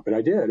workshop?" And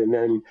I did. And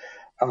then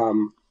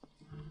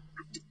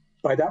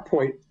by that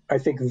point, I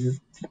think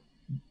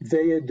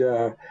they had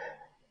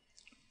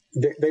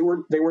they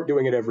weren't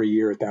doing it every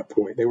year at that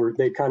point.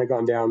 They'd kind of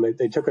gone down.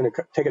 They'd taken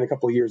a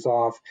couple of years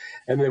off,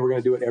 and they were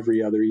going to do it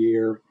every other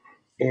year.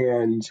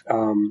 And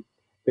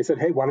they said,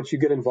 "Hey, why don't you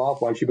get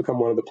involved? Why don't you become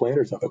one of the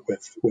planners of it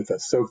with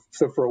us?" So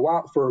for a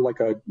while, for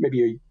like I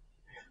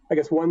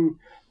guess one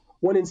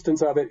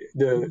instance of it,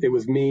 it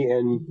was me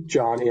and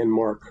John and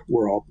Mark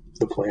were all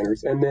the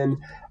planners, and then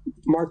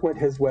Mark went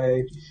his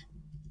way,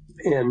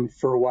 and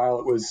for a while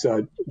it was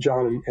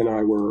John and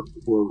I were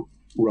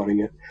running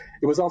it.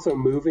 It was also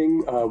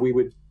moving.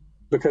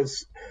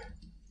 Because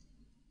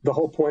the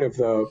whole point of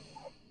the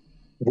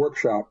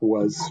workshop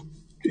was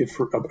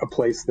for a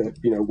place that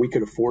we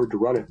could afford to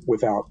run it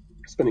without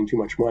spending too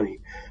much money.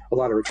 A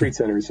lot of retreat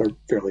centers are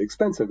fairly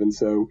expensive, and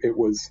so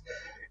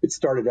it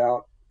started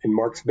out in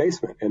Mark's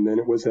basement, and then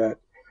it was at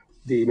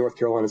the North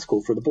Carolina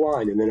School for the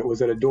Blind, and then it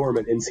was at a dorm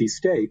at NC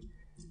State,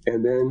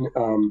 and then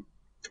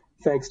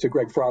thanks to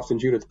Greg Frost and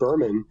Judith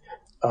Berman,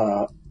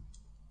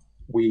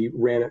 we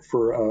ran it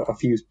for a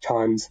few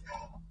times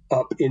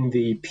up in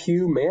the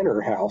Pew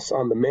Manor house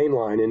on the main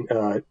line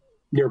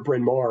near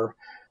Bryn Mawr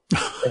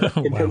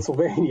in Wow.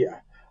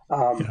 Pennsylvania,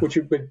 which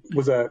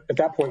was at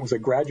that point was a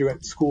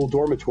graduate school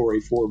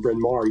dormitory for Bryn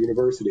Mawr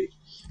University.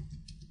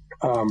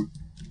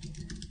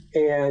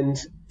 And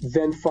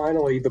then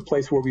finally, the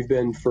place where we've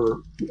been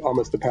for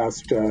almost the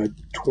past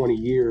 20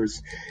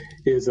 years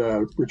is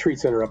a retreat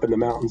center up in the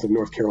mountains of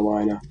North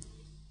Carolina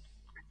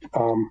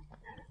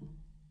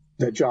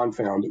that John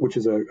found, which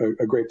is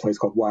a great place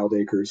called Wild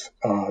Acres.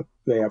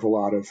 They have a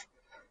lot of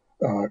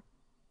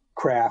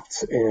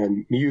crafts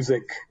and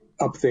music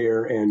up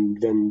there,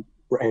 and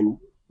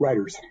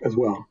writers as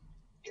well.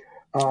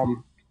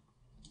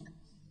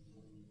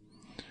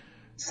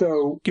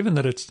 So, given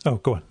that it's go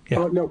on.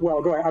 Yeah. No,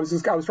 well, go ahead. I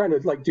was trying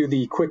to do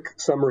the quick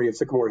summary of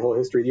Sycamore Hill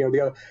history.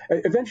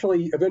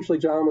 Eventually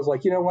John was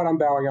like, you know what, I'm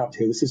bowing out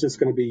too. This is just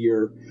going to be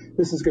yours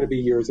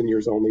and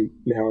yours only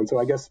now. And so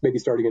I guess maybe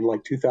starting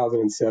in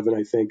 2007,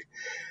 I think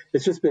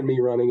it's just been me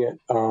running it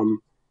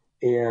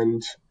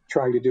and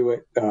trying to do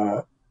it.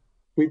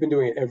 We've been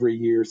doing it every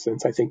year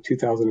since I think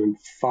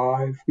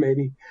 2005,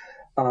 maybe.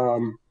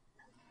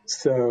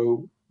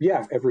 So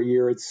yeah, every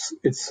year it's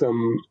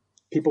some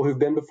people who've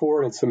been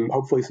before, and it's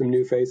hopefully some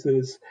new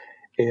faces,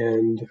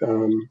 and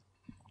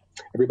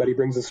everybody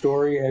brings a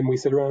story, and we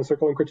sit around in a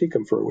circle and critique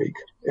them for a week.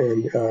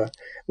 And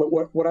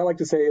what I like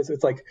to say is,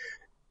 it's like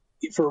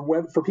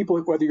for people,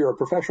 whether you're a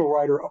professional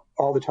writer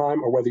all the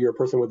time or whether you're a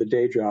person with a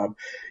day job,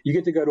 you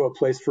get to go to a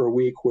place for a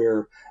week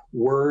where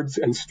words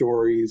and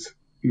stories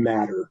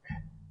matter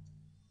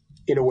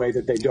in a way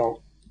that they don't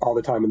all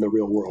the time in the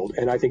real world.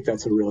 And I think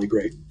that's a really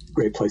great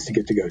place to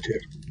get to go to.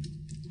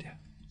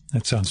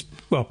 It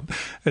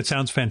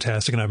sounds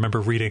fantastic. And I remember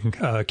reading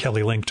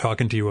Kelly Link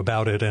talking to you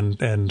about it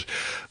and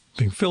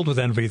being filled with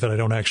envy that I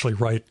don't actually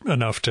write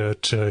enough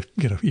to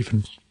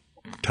even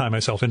tie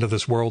myself into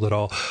this world at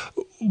all,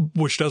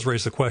 which does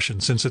raise the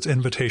question, since it's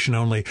invitation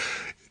only,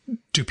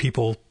 do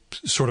people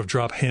sort of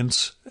drop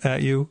hints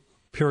at you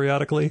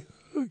periodically?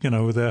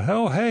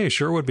 Hey,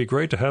 sure would be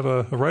great to have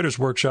a writer's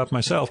workshop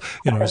myself.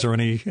 Is there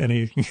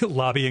any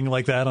lobbying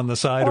like that on the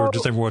side, or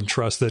does everyone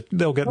trust that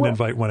they'll get an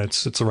invite when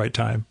it's the right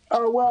time?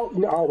 Well,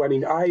 no, I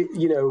mean, on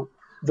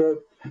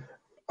the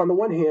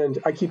one hand,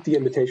 I keep the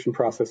invitation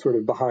process sort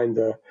of behind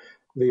the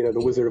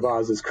Wizard of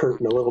Oz's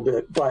curtain a little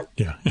bit, but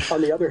yeah. On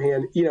the other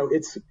hand,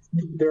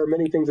 there are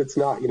many things it's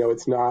not.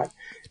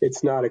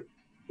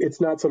 It's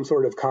not some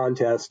sort of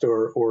contest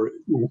or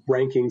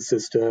ranking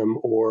system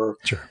or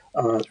sure.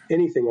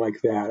 Anything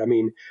like that. I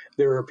mean,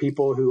 there are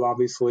people who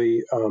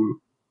obviously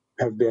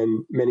have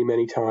been many,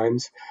 many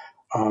times.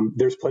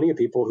 There's plenty of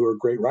people who are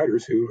great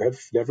writers who have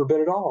never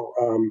been at all,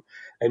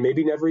 and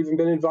maybe never even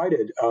been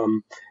invited.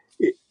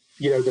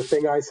 The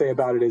thing I say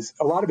about it is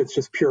a lot of it's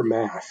just pure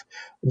math.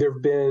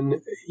 There've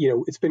been,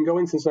 it's been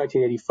going since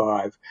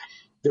 1985.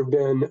 There have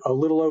been a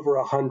little over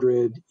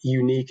 100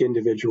 unique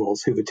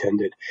individuals who've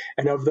attended.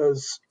 And of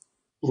those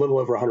little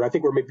over 100, I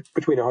think we're maybe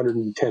between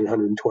 110 and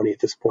 120 at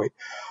this point.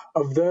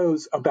 Of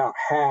those, about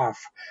half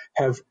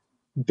have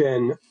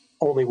been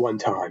only one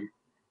time.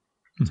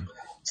 Mm-hmm.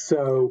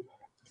 So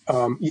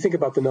you think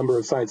about the number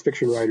of science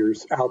fiction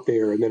writers out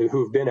there and then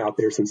who have been out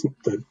there since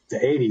the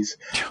 80s.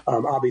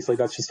 Obviously,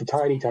 that's just a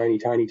tiny, tiny,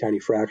 tiny, tiny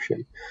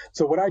fraction.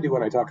 So what I do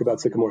when I talk about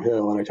Sycamore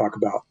Hill and I talk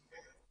about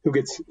who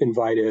gets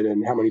invited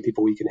and how many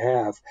people we can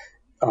have,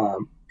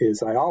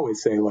 is I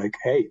always say,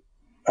 hey,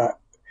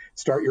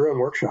 start your own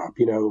workshop,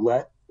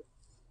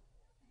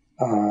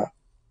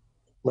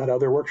 let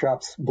other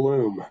workshops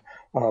bloom.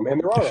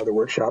 And there are other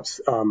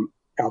workshops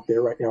out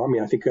there right now. I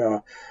mean, I think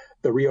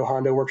the Rio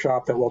Hondo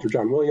workshop that Walter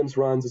John Williams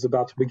runs is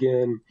about to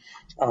begin.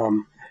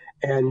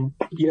 And,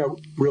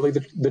 really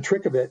the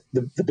trick of it,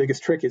 the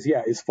biggest trick is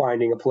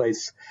finding an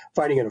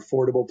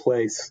affordable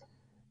place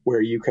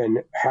where you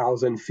can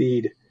house and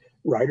feed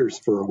writers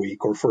for a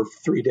week or for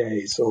 3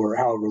 days or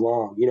however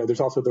long.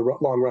 There's also the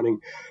long-running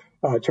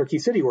Turkey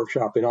City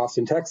workshop in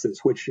Austin,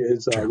 Texas, which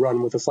is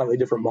run with a slightly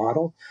different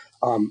model.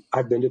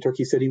 I've been to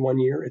Turkey City one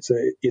year. It's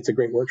a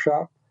great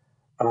workshop.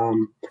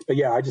 But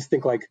yeah, I just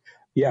think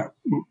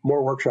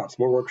more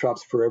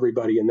workshops for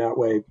everybody. And that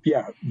way,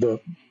 the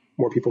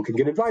more people can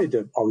get invited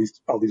to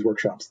all these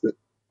workshops that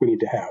we need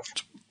to have.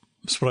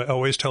 That's what I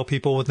always tell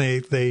people when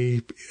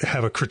they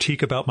have a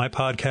critique about my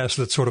podcast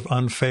that's sort of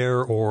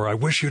unfair, or I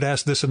wish you'd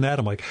ask this and that.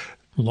 I'm like,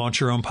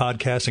 launch your own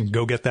podcast and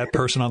go get that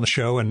person on the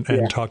show and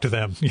talk to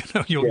them.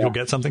 You'll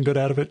get something good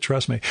out of it.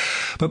 Trust me.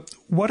 But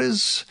what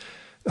is,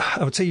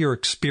 I would say, your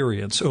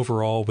experience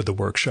overall with the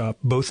workshop,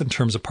 both in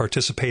terms of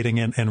participating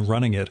in and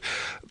running it?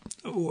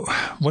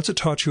 What's it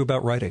taught you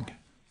about writing?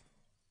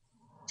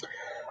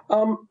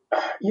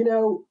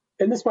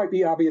 And this might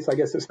be obvious, I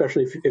guess,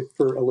 especially if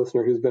for a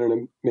listener who's been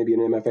in maybe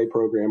an MFA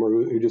program or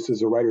who just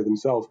is a writer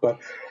themselves, but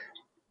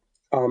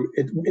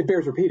it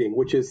bears repeating,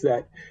 which is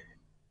that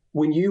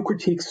when you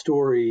critique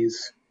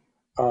stories,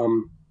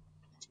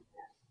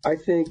 I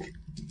think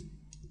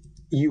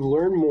you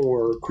learn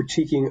more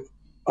critiquing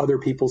other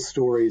people's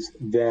stories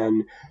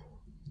than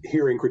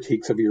hearing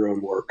critiques of your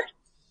own work.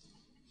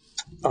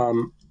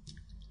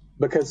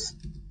 Because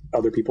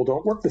other people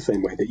don't work the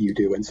same way that you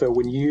do. And so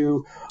when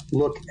you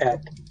look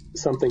at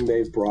something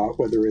they've brought,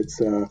 whether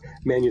it's a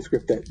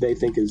manuscript that they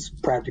think is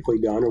practically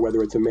done or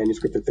whether it's a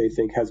manuscript that they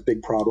think has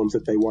big problems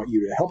that they want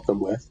you to help them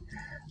with,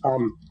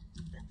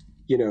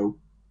 you know,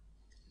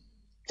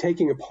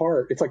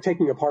 it's like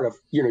taking apart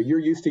you're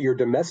used to your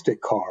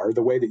domestic car,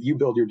 the way that you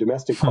build your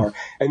domestic car,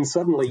 and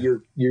suddenly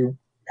you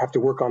have to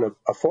work on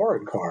a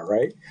foreign car,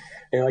 right?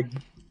 And like,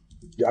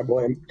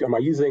 am I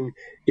using,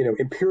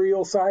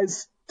 imperial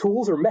size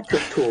tools or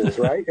metric tools,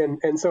 right?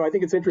 And so I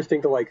think it's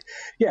interesting to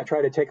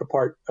try to take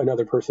apart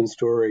another person's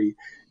story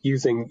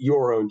using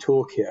your own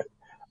toolkit.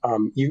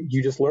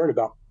 You just learn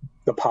about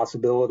the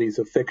possibilities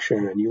of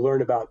fiction, and you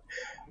learn about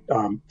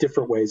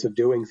different ways of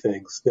doing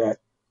things that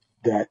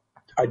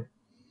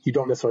you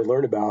don't necessarily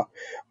learn about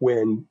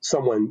when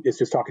someone is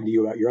just talking to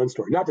you about your own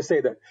story. Not to say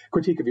that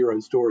critique of your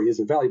own story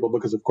isn't valuable,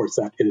 because of course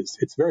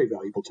it's very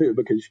valuable too,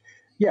 because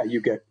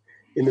you get,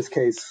 in this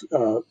case,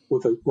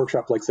 with a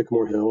workshop like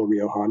Sycamore Hill or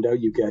Rio Hondo,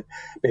 you get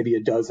maybe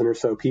a dozen or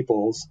so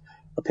people's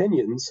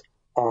opinions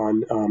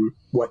on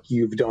what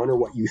you've done or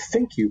what you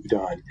think you've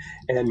done.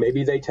 And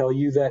maybe they tell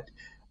you that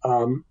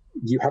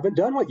you haven't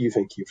done what you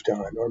think you've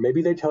done, or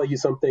maybe they tell you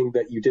something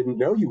that you didn't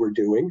know you were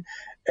doing,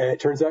 and it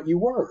turns out you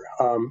were.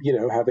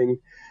 Having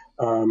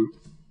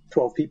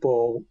 12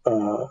 people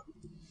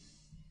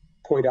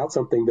point out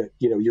something that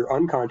your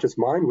unconscious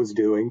mind was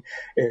doing,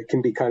 it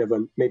can be kind of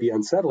maybe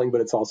unsettling, but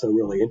it's also a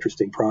really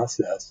interesting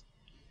process.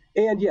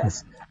 And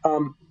yes,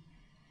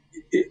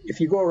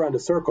 if you go around a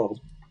circle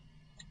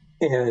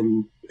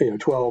and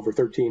 12 or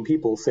 13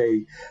 people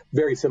say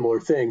very similar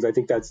things, I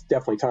think that's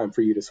definitely time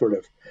for you to sort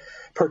of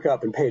perk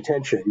up and pay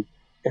attention.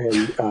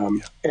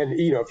 And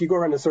if you go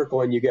around a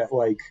circle and you get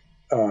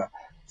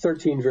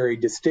 13 very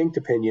distinct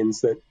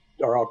opinions that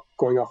are all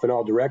going off in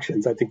all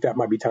directions, I think that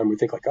might be time we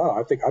think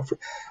I think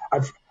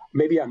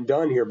maybe I'm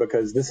done here,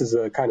 because this is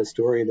a kind of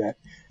story that,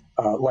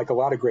 like a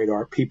lot of great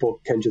art, people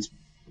can just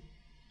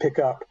pick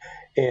up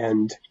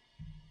and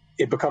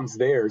it becomes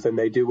theirs, and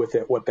they do with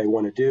it what they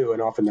want to do.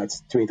 And often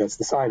that's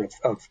the sign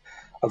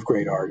of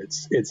great art.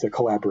 It's a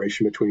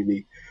collaboration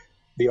between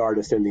the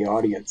artist and the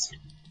audience.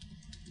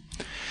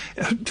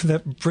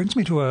 That brings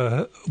me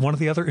to one of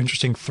the other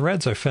interesting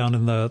threads I found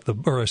in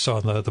I saw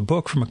in the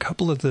book from a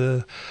couple of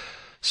the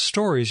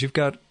stories. You've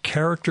got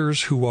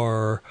characters who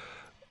are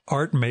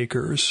art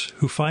makers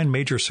who find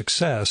major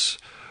success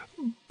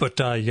but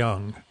die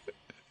young.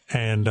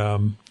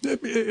 And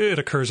it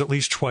occurs at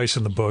least twice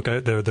in the book.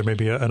 There may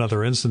be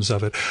another instance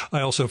of it.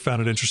 I also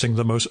found it interesting.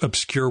 The most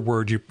obscure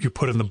word you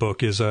put in the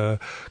book is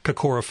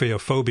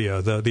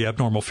kakorophiaphobia, the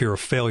abnormal fear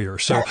of failure.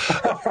 So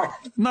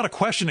not a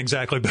question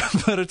exactly,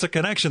 but it's a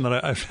connection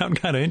that I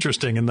found kind of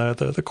interesting in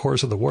the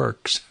course of the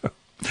work. So,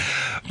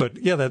 but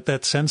yeah,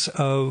 that sense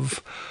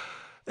of,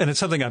 and it's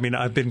something,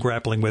 I've been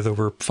grappling with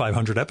over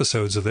 500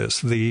 episodes of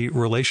this, the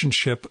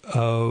relationship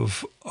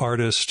of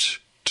artist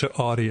to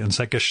audience,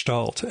 that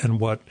gestalt, and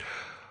what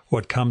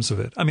comes of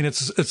it.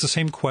 It's the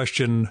same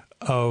question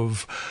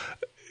of,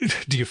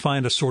 do you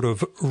find a sort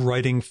of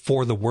writing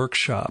for the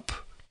workshop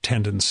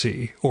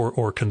tendency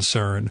or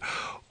concern,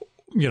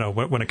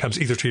 when it comes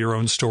either to your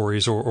own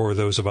stories or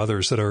those of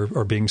others that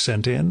are being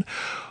sent in?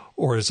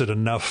 Or is it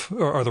enough,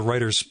 or are the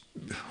writers,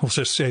 we'll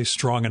just say,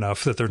 strong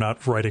enough that they're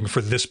not writing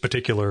for this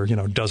particular,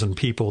 dozen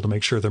people to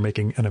make sure they're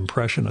making an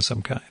impression of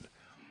some kind?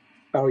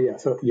 Oh yeah,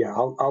 so yeah,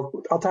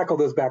 I'll tackle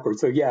those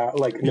backwards. So yeah,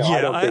 no,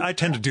 yeah, I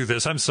tend to do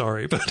this. I'm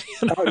sorry, but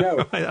oh,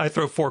 no. I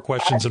throw four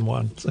questions in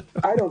one. So.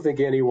 I don't think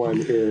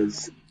anyone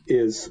is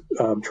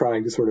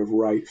trying to sort of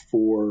write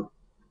for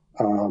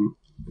the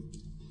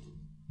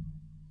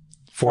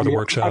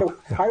workshop.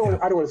 I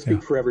don't want to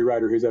speak for every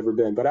writer who's ever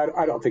been, but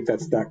I don't think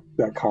that's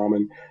that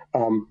common.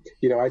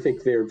 I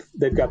think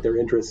they've got their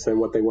interests and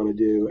what they want to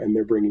do, and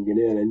they're bringing it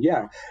in. And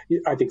yeah,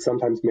 I think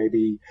sometimes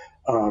maybe.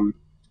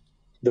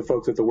 The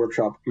folks at the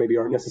workshop maybe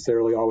aren't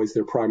necessarily always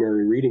their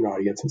primary reading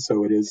audience, and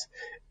so it is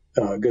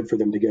good for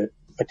them to get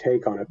a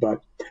take on it. But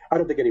I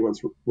don't think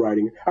anyone's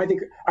writing. I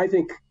think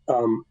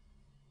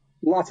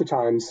lots of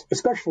times,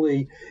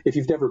 especially if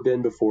you've never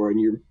been before and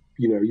you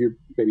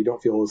maybe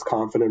don't feel as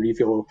confident, or you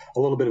feel a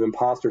little bit of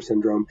imposter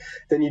syndrome,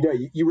 then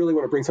you really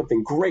want to bring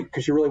something great,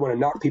 because you really want to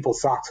knock people's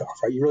socks off,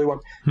 right? You really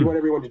want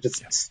everyone to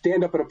just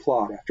stand up and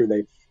applaud after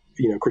they've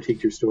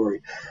critiqued your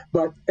story.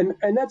 But and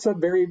that's a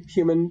very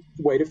human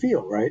way to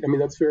feel, right?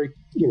 That's very,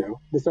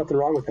 there's nothing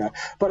wrong with that.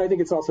 But I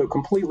think it's also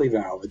completely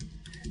valid.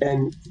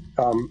 And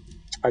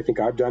I think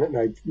I've done it,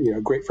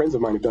 and great friends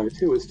of mine have done it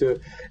too, is to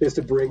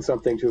bring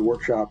something to a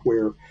workshop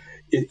where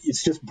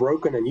it's just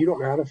broken and you don't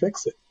know how to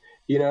fix it.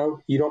 You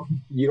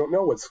don't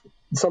know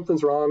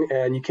something's wrong,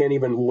 and you can't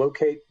even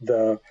locate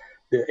the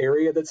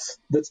area that's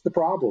the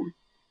problem.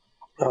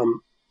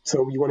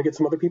 So you want to get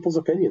some other people's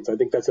opinions. I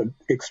think that's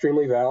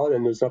extremely valid,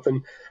 and there's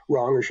nothing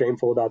wrong or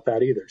shameful about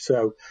that either.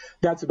 So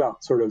that's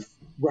about sort of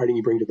writing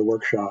you bring to the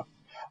workshop.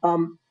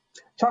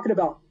 Talking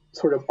about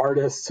sort of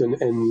artists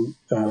and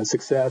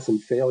success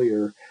and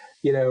failure,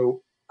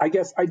 I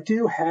guess I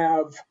do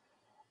have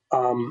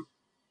a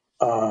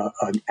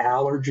an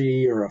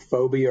allergy or a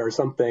phobia or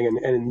something,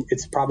 and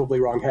it's probably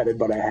wrongheaded,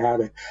 but I have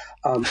it,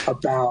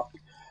 about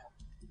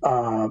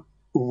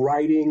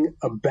writing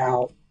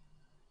about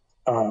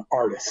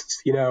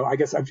artists. I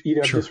guess I've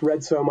just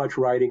read so much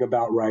writing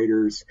about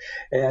writers,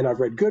 and I've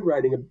read good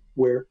writing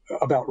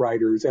about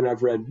writers, and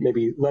I've read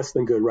maybe less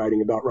than good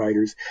writing about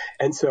writers,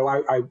 and so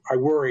I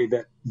worry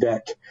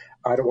that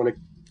I don't want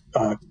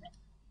to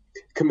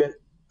commit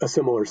a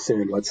similar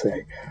sin, let's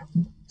say.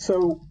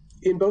 So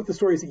in both the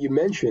stories that you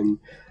mentioned,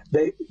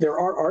 there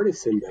are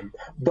artists in them,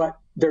 but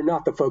they're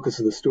not the focus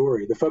of the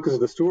story. The focus of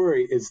the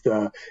story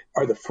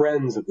are the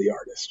friends of the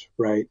artist,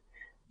 right?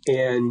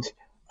 And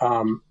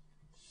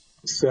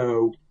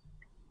so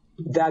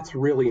that's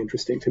really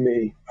interesting to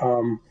me,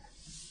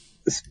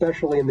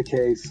 especially in the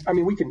case. I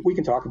mean, we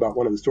can talk about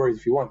one of the stories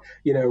if you want.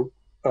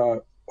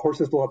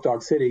 Horses Blow Up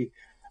Dog City,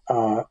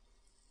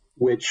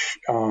 which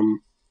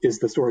is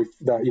the story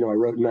that I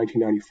wrote in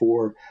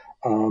 1994,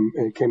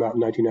 and it came out in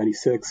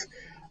 1996.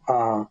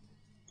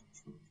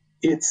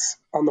 It's,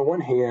 on the one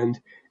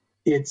hand,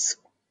 it's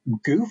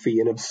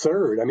goofy and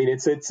absurd. I mean,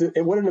 it's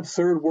what an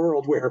absurd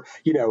world where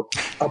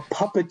a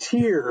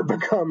puppeteer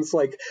becomes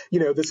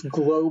this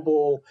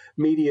global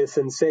media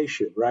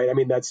sensation, right? I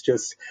mean, that's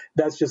just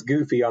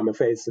goofy on the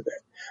face of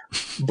it.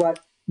 But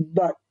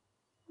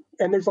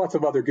and there's lots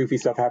of other goofy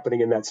stuff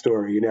happening in that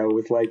story,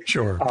 with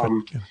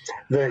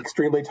the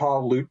extremely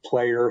tall lute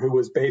player who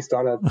was based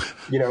on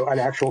an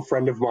actual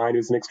friend of mine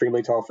who's an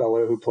extremely tall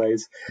fellow who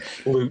plays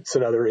lutes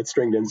and other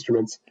stringed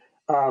instruments.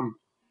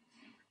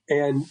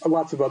 And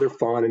lots of other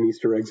fun and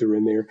Easter eggs are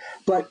in there.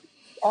 But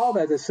all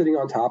that is sitting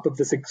on top of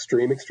this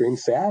extreme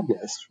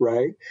sadness,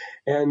 right?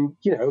 And,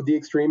 the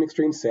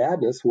extreme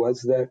sadness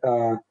was that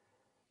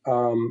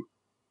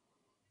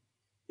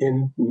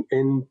in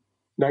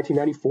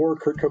 1994,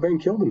 Kurt Cobain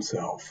killed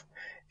himself.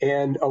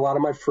 And a lot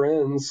of my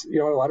friends, a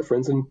lot of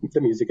friends in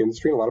the music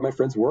industry, and a lot of my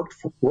friends worked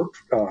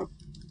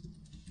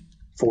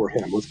for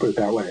him, let's put it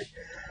that way.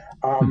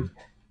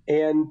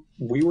 And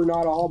we were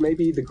not all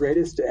maybe the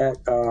greatest at,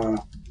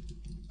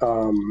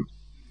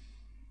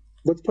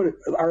 let's put it,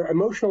 our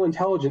emotional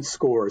intelligence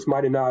scores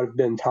might have not have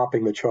been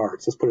topping the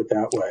charts. Let's put it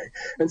that way.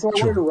 And so I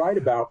wanted to write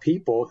about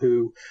people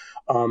who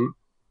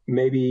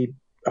maybe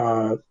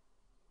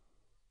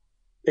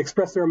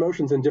express their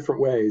emotions in different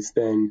ways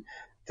than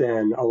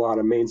a lot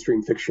of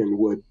mainstream fiction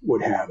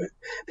would have it.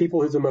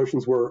 People whose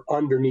emotions were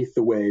underneath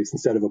the waves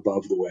instead of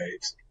above the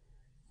waves.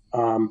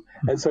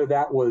 And so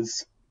that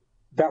was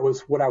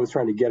what I was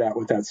trying to get at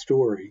with that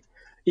story.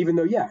 Even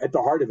though, at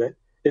the heart of it,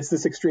 it's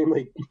this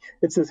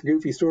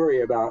goofy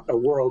story about a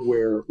world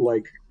where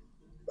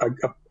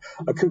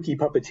a kooky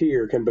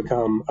puppeteer can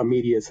become a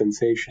media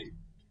sensation.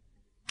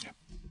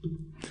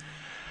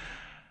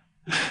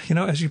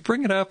 As you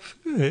bring it up,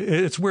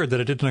 it's weird that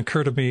it didn't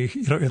occur to me,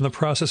 in the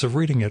process of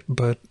reading it,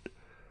 but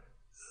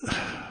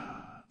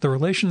the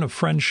relation of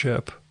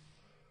friendship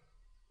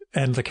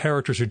and the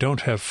characters who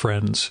don't have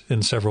friends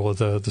in several of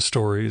the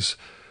stories,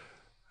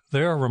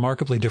 they are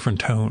remarkably different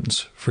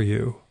tones for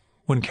you.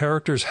 When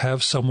characters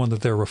have someone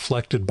that they're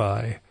reflected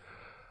by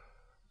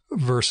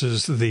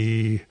versus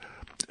the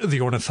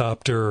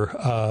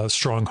ornithopter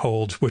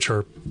stronghold, which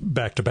are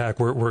back to back,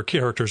 where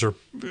characters are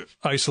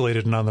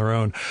isolated and on their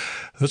own,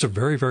 those are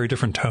very, very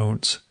different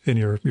tones in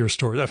your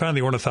stories. I found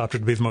the ornithopter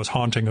to be the most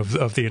haunting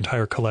of the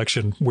entire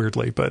collection,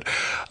 weirdly, but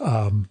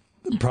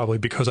probably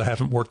because I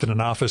haven't worked in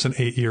an office in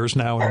 8 years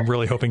now, and I'm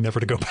really hoping never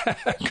to go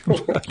back.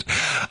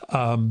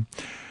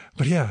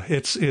 But yeah,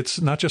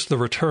 it's not just the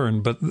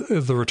return, but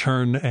the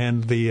return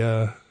and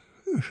the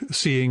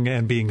seeing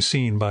and being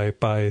seen by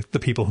the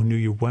people who knew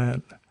you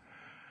when.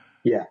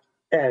 Yeah,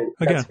 and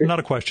again, not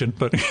a question,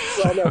 but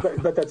well, no,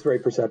 but that's very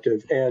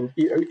perceptive, and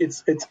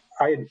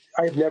I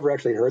have never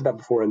actually heard that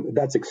before, and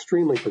that's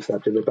extremely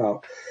perceptive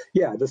about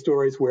the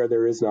stories where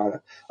there is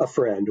not a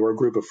friend or a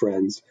group of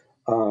friends.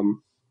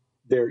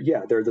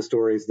 They're the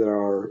stories that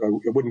are, I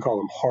wouldn't call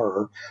them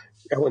horror.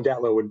 Ellen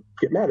Datlow would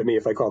get mad at me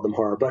if I called them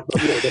horror, but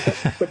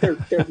they're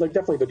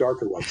definitely the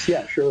darker ones.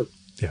 Yeah, sure.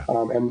 Yeah.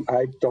 And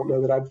I don't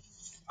know that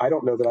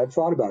I've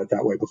thought about it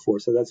that way before.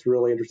 So that's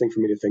really interesting for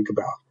me to think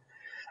about.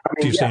 I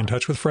mean, do you stay in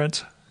touch with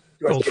friends?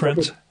 Old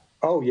friends?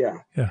 Oh yeah.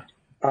 Yeah.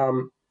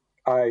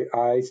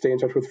 I stay in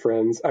touch with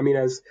friends. I mean,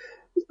 as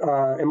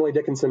Emily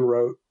Dickinson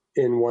wrote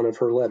in one of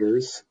her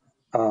letters,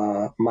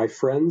 my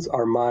friends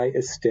are my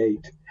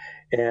estate.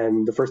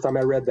 And the first time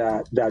I read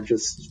that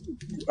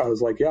I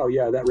was like, oh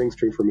yeah, that rings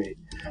true for me.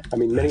 I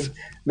mean,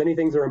 many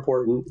things are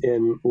important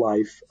in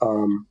life.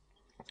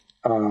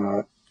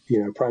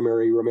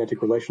 Primary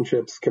romantic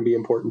relationships can be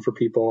important for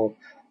people.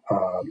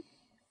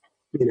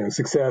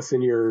 Success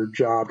in your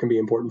job can be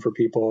important for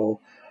people.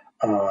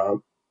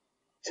 To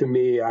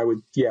me, I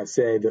would,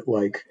 say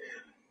that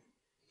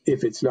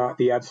if it's not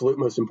the absolute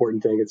most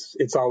important thing,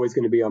 it's always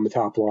going to be on the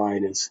top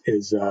line is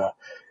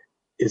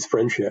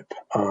friendship.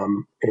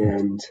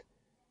 And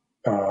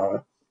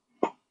the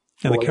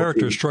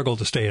characters struggle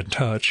to stay in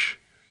touch.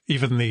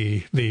 Even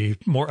the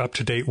more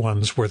up-to-date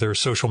ones where there's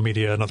social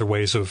media and other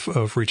ways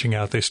of reaching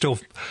out, they still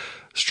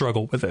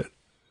struggle with it.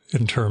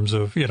 in terms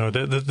of,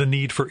 the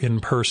need for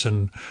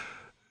in-person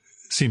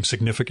seems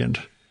significant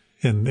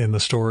in the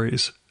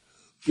stories.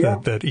 Yeah.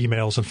 That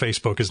emails and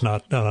Facebook is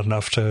not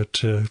enough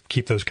to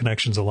keep those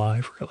connections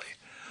alive, really.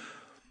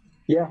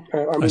 Yeah.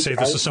 I say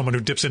this as someone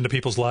who dips into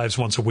people's lives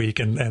once a week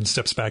and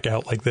steps back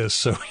out like this.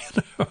 So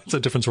it's a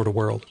different sort of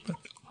world.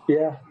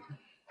 Yeah.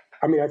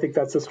 I mean, I think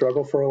that's a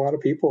struggle for a lot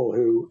of people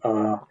who,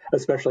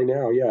 especially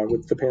now,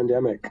 with the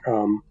pandemic.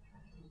 On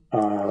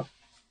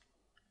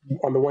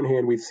the one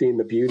hand, we've seen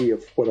the beauty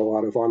of what a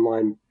lot of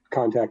online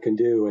contact can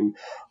do, and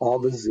all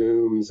the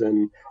Zooms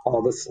and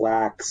all the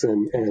Slacks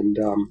and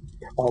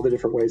all the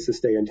different ways to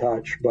stay in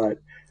touch. But,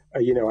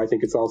 I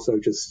think it's also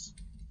just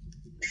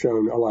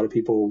shown a lot of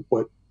people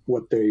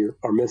what they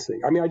are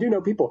missing. I mean, I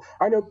know people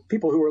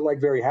who are like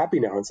very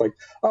happy now. It's like,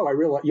 oh, I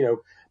realize,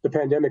 the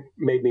pandemic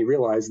made me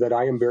realize that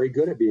I am very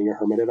good at being a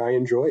hermit, and I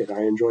enjoy it.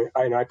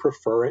 And I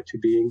prefer it to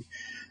being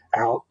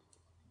out,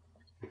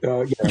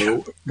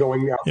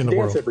 going out to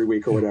dance every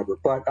week or whatever.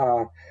 But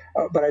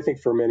I think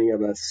for many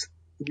of us,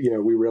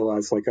 we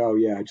realize like, oh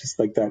yeah, just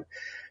like that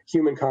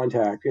human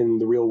contact in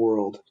the real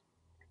world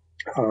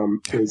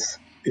is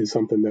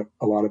something that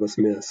a lot of us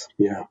miss.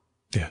 Yeah.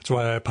 Yeah, that's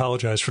why I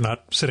apologize for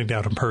not sitting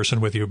down in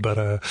person with you.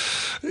 But,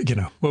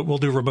 we'll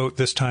do remote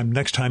this time.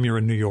 Next time you're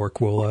in New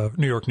York,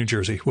 New York, New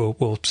Jersey,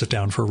 we'll sit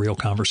down for a real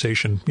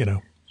conversation,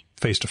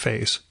 face to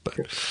face.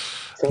 But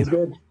sounds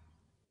good.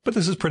 But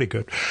this is pretty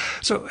good.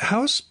 So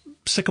how's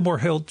Sycamore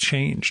Hill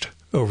changed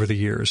over the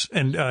years?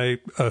 And I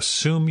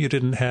assume you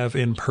didn't have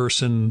in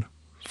person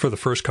for the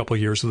first couple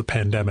of years of the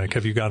pandemic.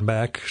 Have you gone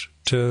back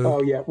to?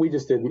 Oh yeah, we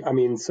just didn't. I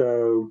mean,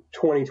 so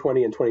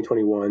 2020 and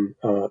 2021,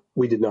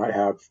 we did not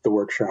have the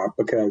workshop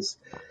because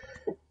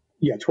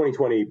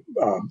 2020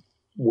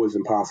 was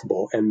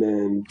impossible. And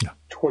then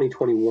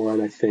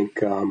 2021, I think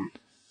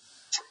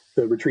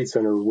the retreat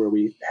center where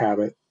we have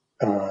it,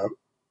 I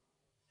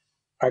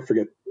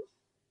forget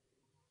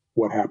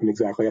what happened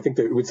exactly. I think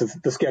that it was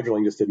the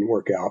scheduling just didn't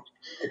work out.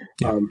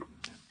 Yeah.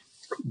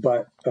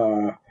 But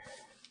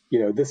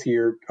this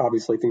year,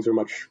 obviously things are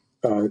much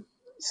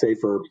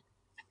safer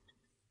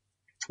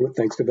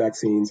thanks to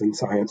vaccines and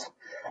science.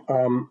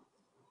 Hopefully,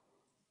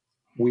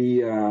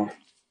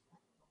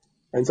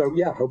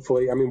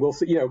 I mean, we'll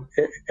see,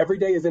 every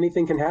day is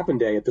anything can happen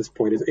day at this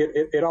point.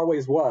 It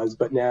always was,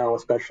 but now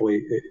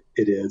especially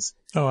it is.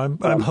 Oh,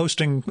 I'm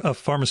hosting a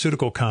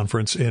pharmaceutical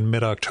conference in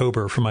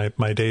mid-October for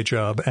my day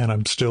job, and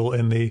I'm still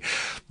in it's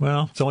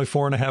only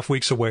 4.5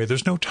 weeks away.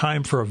 There's no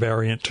time for a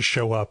variant to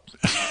show up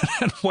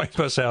and wipe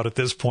us out at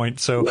this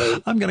point. So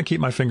right. I'm going to keep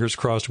my fingers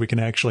crossed we can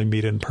actually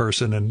meet in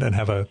person and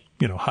have a,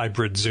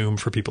 hybrid Zoom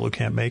for people who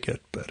can't make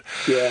it. But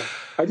yeah,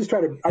 I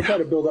try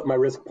to build up my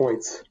risk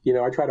points.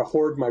 I try to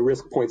hoard my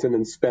risk points and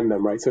then spend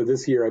them, right? So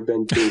this year I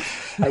went to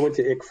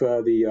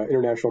ICFA, the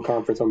International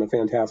Conference on the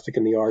Fantastic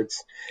and the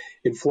Arts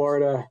in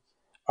Florida.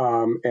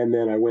 And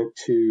then I went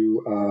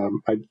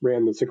to, I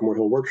ran the Sycamore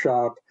Hill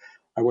workshop.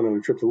 I went on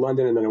a trip to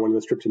London, and then I went on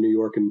a trip to New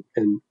York and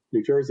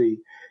New Jersey.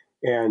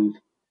 And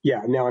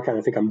now I kind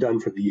of think I'm done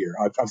for the year.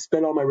 I've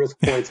spent all my risk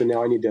points, and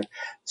now I need to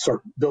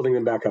start building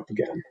them back up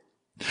again.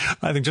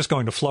 I think just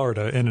going to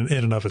Florida in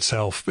and of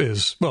itself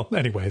is, well,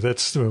 anyway,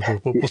 that's, we'll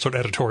start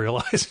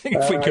editorializing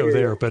if we go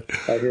there. But,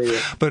 I hear you.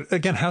 But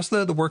again, how's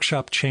the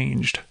workshop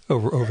changed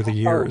over the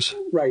years?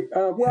 Right.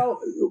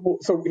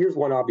 So here's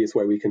one obvious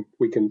way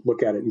we can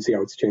look at it and see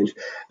how it's changed.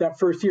 That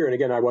first year, and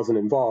again, I wasn't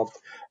involved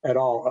at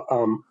all,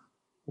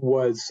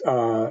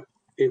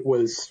 it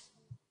was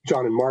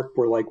John and Mark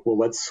were like, well,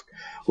 let's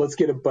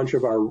get a bunch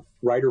of our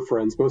writer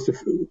friends, most of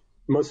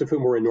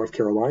whom were in North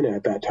Carolina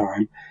at that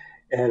time,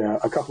 and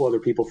a couple other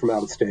people from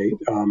out of state.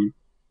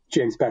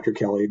 James Patrick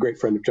Kelly, a great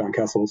friend of John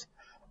Kessel's.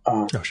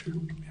 Sure.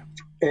 Yeah.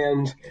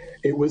 And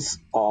it was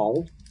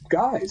all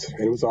guys,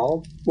 and it was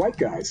all white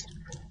guys.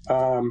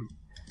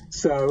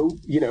 So,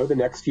 the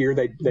next year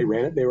they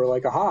ran it. They were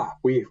like, aha,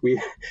 we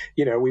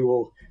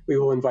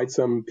will invite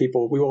some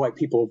people. We will like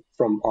people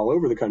from all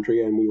over the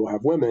country, and we will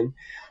have women.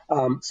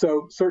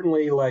 So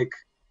certainly, like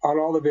on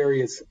all the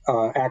various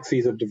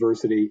axes of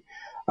diversity,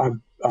 I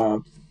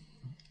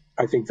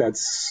think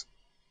that's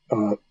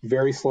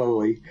very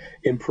slowly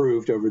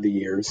improved over the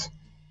years.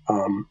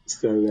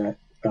 So that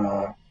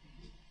I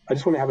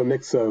just want to have a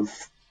mix of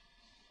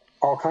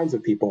all kinds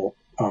of people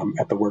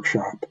at the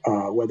workshop,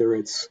 whether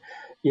it's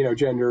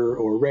gender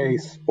or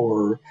race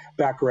or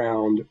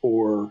background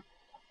or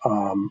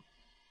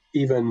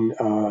even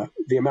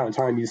the amount of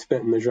time you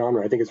spent in the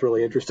genre. I think it's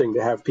really interesting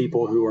to have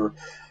people who are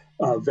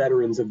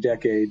veterans of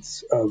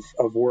decades of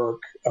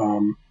work,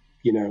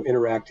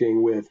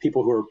 interacting with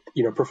people who are,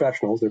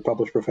 professionals, they're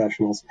published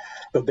professionals,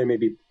 but they may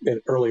be at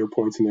earlier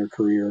points in their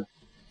career,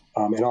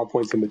 and all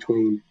points in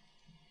between.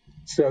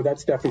 So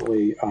that's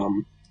definitely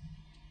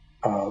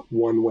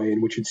one way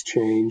in which it's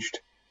changed.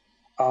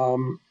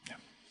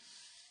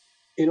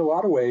 In a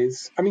lot of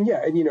ways, I mean,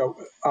 yeah, and,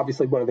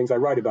 obviously one of the things I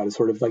write about is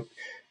sort of like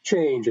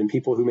change and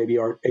people who maybe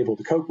aren't able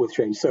to cope with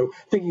change. So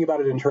thinking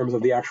about it in terms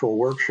of the actual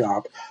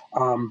workshop,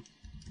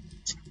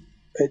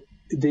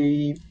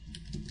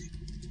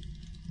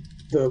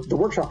 the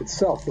workshop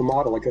itself, the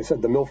model, like I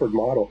said, the Milford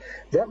model,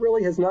 that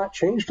really has not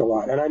changed a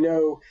lot. And I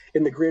know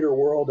in the greater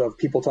world of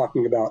people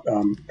talking about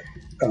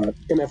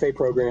MFA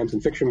programs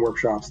and fiction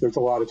workshops, there's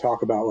a lot of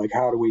talk about like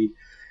how do we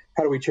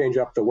change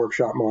up the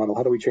workshop model?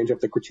 How do we change up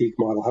the critique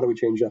model? How do we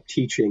change up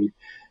teaching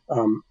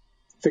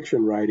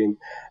fiction writing?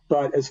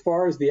 But as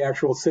far as the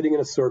actual sitting in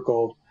a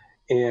circle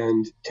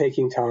and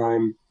taking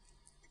time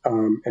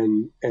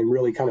and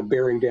really kind of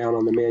bearing down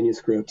on the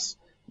manuscripts,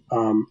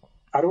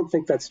 I don't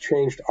think that's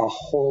changed a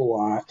whole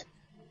lot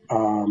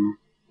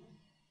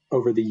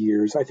over the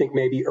years. I think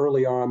maybe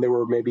early on there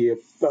were maybe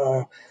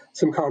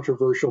some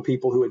controversial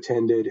people who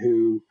attended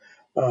who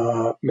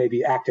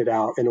maybe acted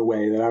out in a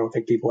way that I don't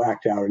think people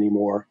act out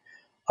anymore.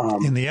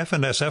 In the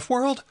FNSF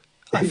world?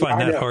 I find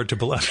that hard to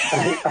believe.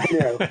 I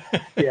know,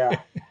 yeah.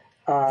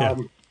 Yeah.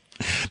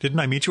 Didn't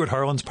I meet you at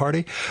Harlan's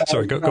party?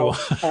 Sorry, go on.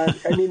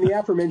 I mean, the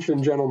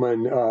aforementioned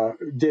gentleman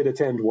did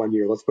attend one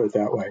year, let's put it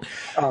that way.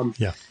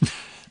 Yeah.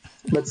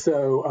 But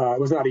so it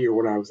was not a year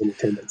when I was in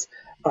attendance.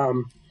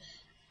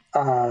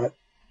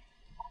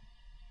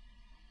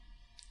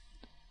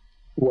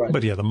 What?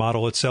 But yeah, the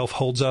model itself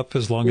holds up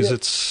as long as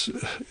it's,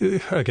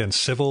 again,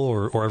 civil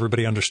or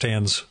everybody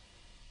understands,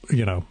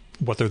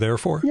 what they're there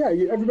for. Yeah,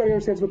 everybody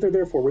understands what they're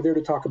there for. We're there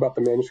to talk about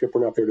the manuscript.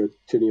 We're not there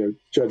to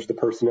judge the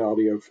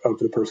personality of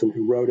the person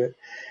who wrote it.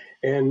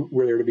 And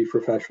we're there to be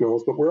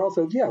professionals. But we're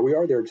also, we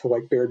are there to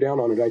like bear down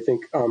on it. I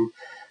think,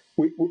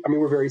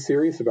 we're very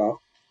serious about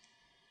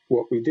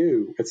what we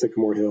do at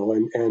Sycamore Hill.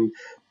 And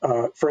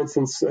for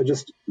instance,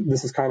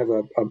 this is kind of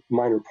a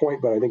minor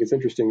point, but I think it's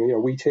interesting.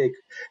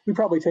 We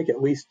probably take at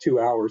least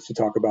 2 hours to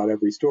talk about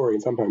every story,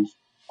 and sometimes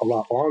a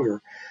lot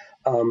longer.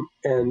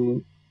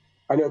 And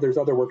I know there's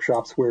other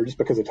workshops where just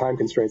because of time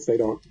constraints, they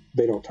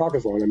don't talk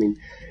as long. I mean,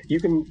 you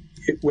can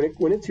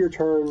when it's your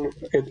turn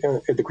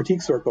at the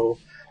critique circle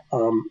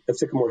at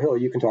Sycamore Hill,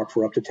 you can talk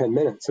for up to 10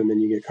 minutes, and then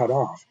you get cut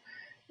off.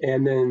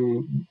 And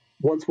then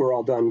once we're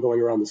all done going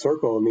around the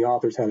circle and the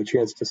authors had a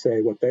chance to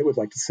say what they would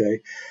like to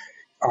say,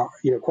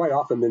 quite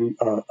often then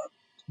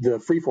the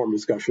freeform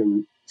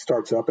discussion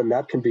starts up, and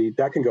that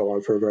can go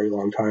on for a very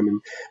long time,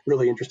 and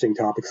really interesting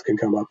topics can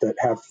come up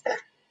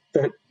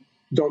that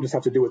don't just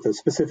have to do with a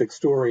specific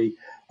story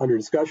under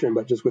discussion,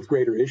 but just with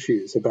greater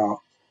issues about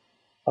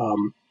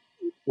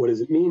what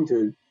does it mean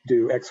to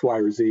do X, Y,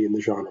 or Z in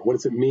the genre? What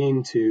does it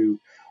mean to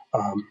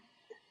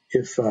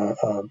if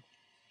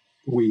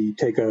we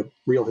take a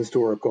real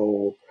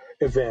historical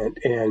event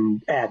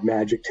and add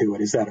magic to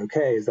it? Is that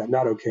okay? Is that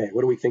not okay?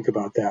 What do we think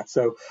about that?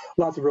 So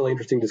lots of really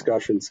interesting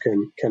discussions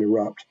can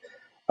erupt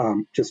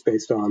just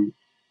based on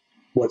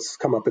what's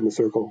come up in the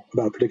circle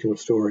about a particular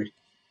story.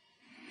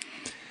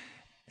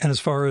 And as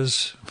far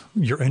as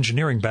your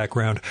engineering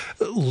background,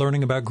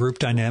 learning about group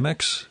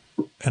dynamics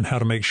and how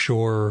to make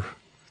sure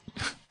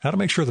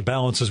the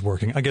balance is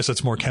working. I guess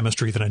it's more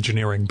chemistry than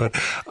engineering, but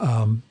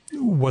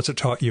what's it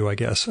taught you, I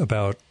guess,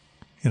 about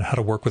how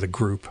to work with a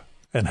group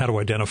and how to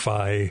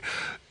identify,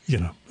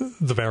 the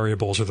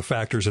variables or the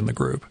factors in the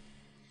group?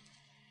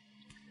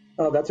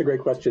 Oh, that's a great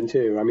question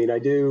too. I mean, I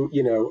do,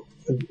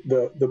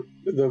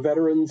 the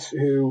veterans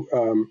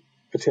who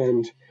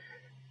attend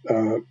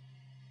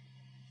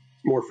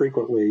more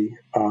frequently,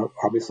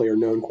 obviously, are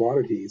known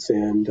quantities,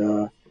 and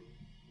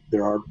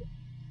there are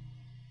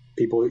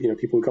people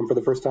who come for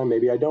the first time.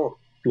 Maybe I don't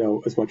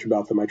know as much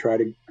about them. I try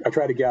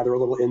to gather a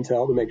little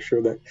intel to make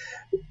sure that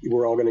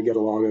we're all going to get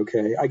along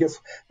okay. I guess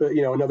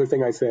another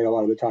thing I say a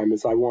lot of the time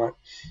is I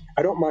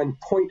don't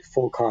mind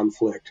pointful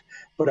conflict,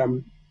 but I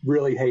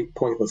really hate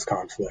pointless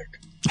conflict.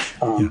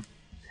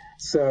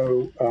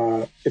 So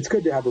it's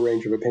good to have a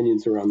range of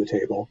opinions around the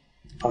table.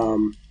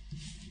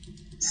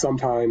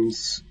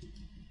 Sometimes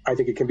I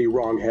think it can be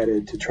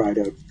wrong-headed to try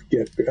to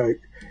get,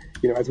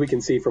 as we can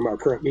see from our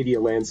current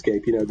media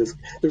landscape,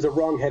 there's a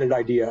wrong-headed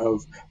idea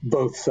of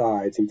both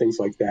sides and things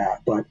like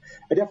that. But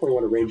I definitely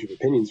want a range of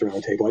opinions around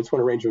the table. I just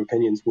want a range of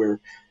opinions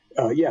where,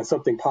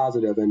 something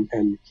positive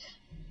and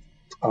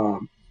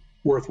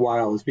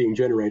worthwhile is being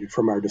generated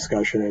from our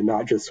discussion, and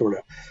not just sort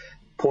of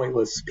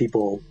pointless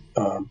people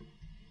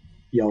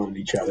yelling at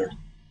each other.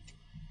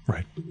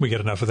 Right. We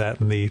get enough of that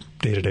in the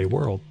day-to-day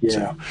world.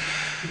 Yeah.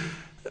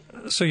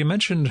 So you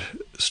mentioned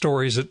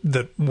stories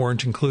that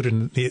weren't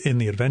included in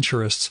the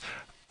Adventurists.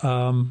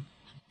 Beyond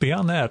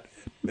that,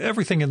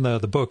 everything in the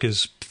book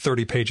is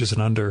 30 pages and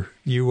under.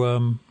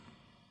 You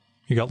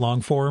got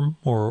long form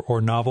or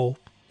novel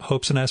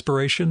hopes and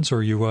aspirations, or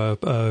are you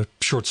a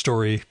short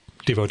story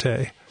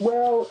devotee?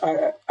 Well,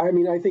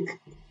 I think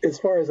as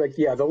far as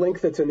the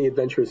length that's in the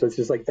Adventurists, it's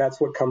just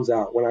that's what comes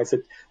out when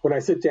I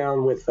sit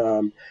down with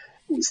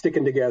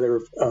sticking together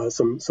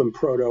some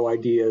proto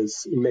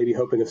ideas, maybe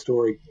hoping a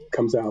story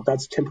comes out.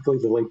 That's typically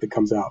the link that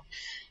comes out.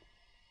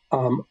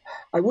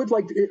 I would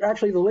like to,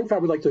 actually, the length I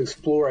would like to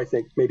explore, I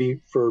think, maybe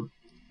for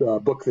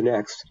book the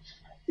next,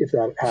 if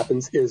that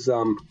happens, is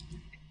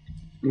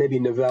maybe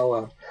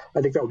novella.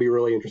 I think that would be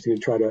really interesting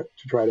to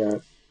try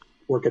to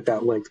work at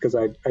that length, because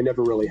I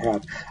never really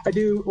have. I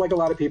do, like a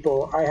lot of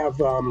people, I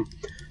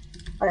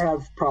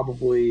have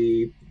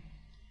probably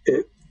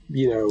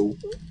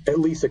at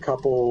least a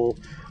couple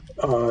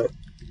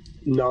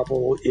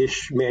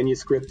novel-ish,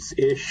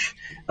 manuscripts-ish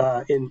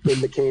in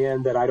the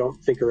can that I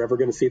don't think are ever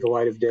going to see the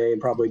light of day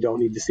and probably don't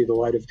need to see the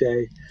light of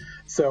day.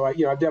 So,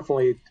 I've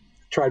definitely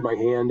tried my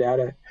hand at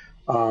it.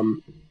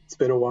 It's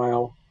been a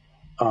while.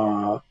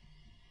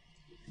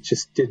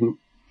 Just didn't.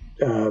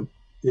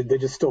 They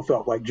just still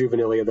felt like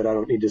juvenilia that I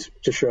don't need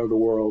to show the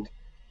world.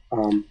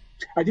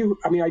 I do.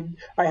 I mean,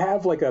 I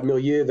have like a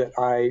milieu that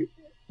I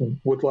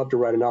would love to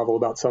write a novel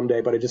about someday,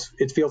 but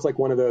it feels like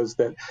one of those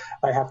that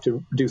I have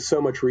to do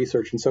so much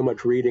research and so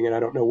much reading, and I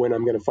don't know when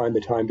I'm going to find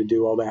the time to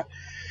do all that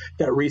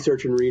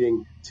research and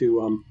reading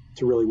to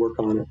really work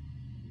on it.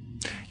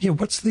 Yeah,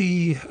 what's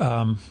the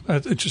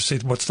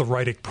what's the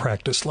writing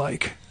practice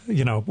like?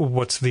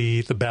 What's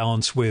the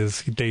balance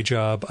with day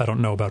job? I don't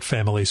know about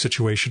family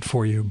situation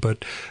for you,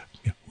 but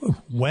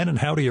when and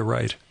how do you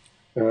write?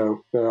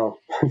 Well,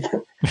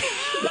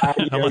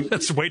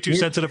 that's way too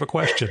sensitive a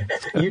question.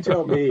 You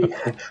tell me.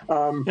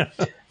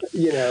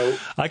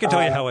 I can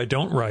tell you how I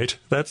don't write.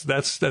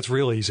 That's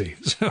real easy.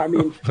 So, I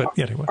mean, but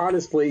anyway.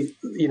 Honestly,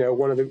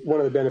 one of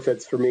the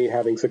benefits for me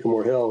having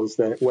Sycamore Hill is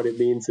that what it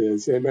means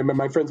is, and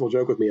my friends will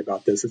joke with me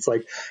about this. It's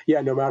like,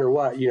 no matter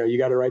what, you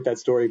got to write that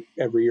story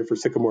every year for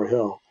Sycamore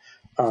Hill.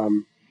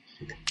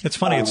 It's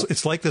funny.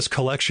 It's like this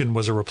collection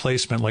was a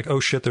replacement. Like, oh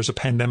shit, there's a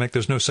pandemic.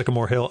 There's no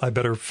Sycamore Hill. I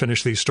better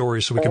finish these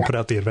stories so we can put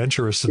out The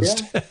Adventurous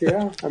instead.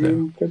 Yeah. I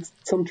mean, that's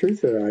some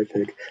truth to that, I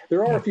think.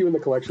 There are a few in the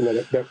collection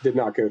that did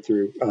not go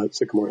through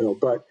Sycamore Hill,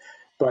 but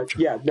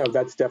yeah, no,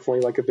 that's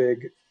definitely like a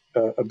big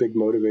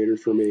motivator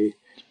for me.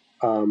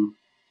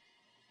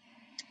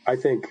 I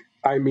think.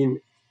 I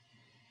mean,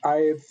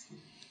 the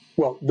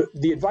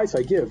advice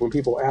I give when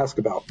people ask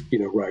about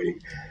writing.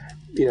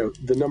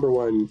 The number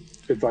one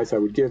advice I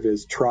would give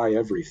is try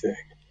everything,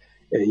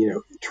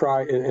 and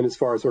try. And as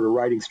far as sort of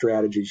writing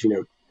strategies,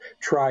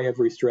 try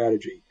every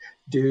strategy.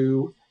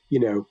 Do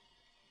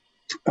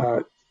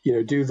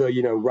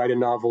write a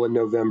novel in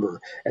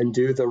November and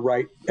do the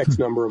right X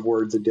number of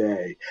words a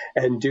day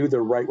and do the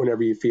right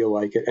whenever you feel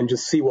like it and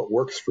just see what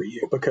works for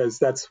you, because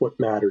that's what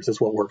matters, is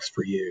what works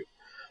for you.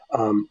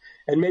 And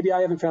maybe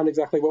I haven't found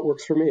exactly what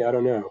works for me. I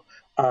don't know.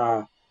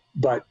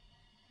 But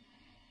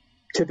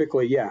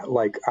typically,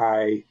 like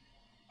I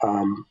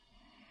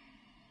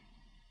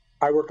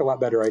work a lot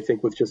better, I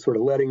think, with just sort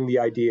of letting the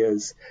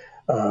ideas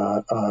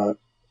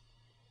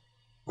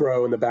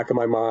grow in the back of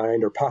my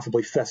mind, or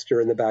possibly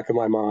fester in the back of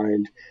my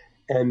mind,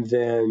 and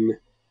then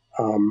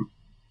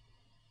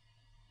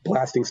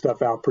blasting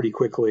stuff out pretty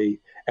quickly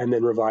and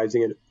then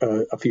revising it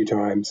a few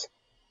times.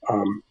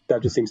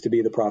 That just seems to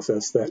be the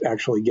process that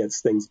actually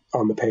gets things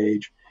on the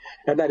page.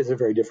 And that is a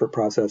very different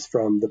process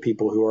from the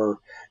people who are,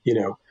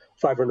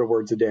 500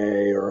 words a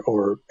day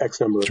or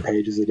X number of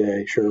pages a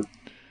day. Sure.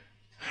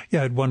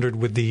 Yeah, I'd wondered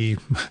with the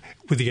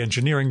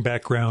engineering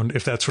background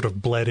if that sort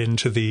of bled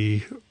into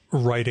the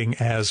writing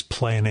as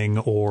planning,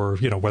 or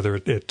whether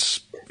it's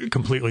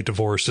completely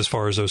divorced as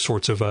far as those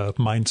sorts of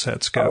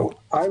mindsets go.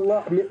 I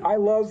love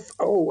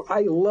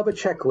a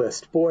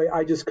checklist. Boy,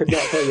 I just could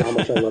not tell you how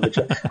much I love a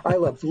check. I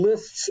love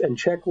lists and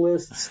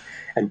checklists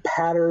and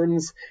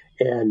patterns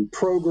and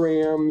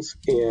programs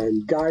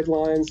and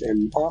guidelines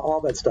and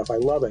all that stuff. I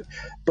love it.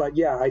 But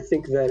yeah, I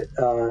think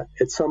that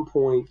at some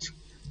point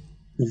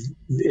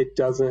it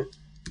doesn't,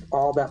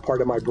 all that part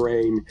of my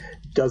brain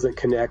doesn't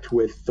connect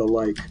with the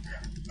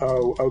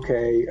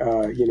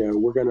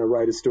we're going to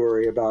write a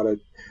story about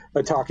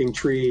a talking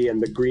tree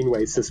and the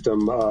greenway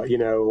system. I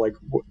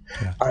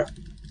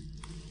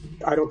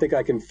don't think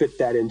I can fit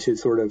that into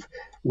sort of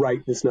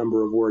write this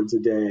number of words a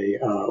day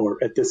or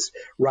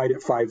write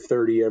at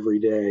 5:30 every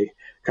day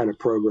kind of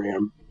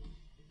program.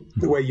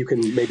 The way you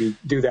can maybe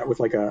do that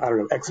with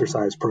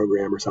exercise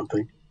program or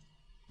something.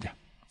 Yeah.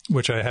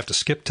 Which I have to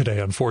skip today,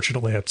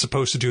 unfortunately. I'm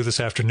supposed to do this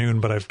afternoon,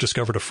 but I've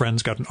discovered a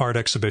friend's got an art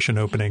exhibition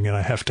opening, and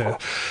I have to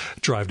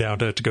drive down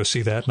to go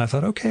see that. And I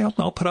thought, okay,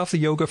 I'll put off the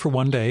yoga for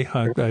one day.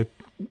 I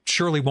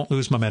surely won't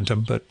lose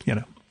momentum, but,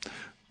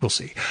 we'll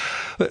see.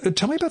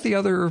 Tell me about the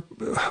other,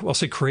 I'll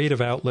say,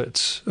 creative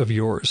outlets of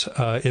yours.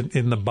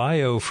 In the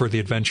bio for The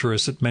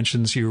Adventurous, it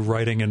mentions you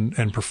writing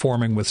and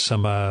performing with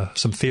some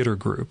theater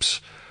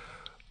groups.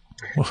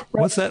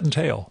 What's that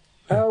entail?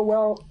 Oh,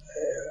 well,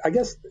 I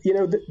guess,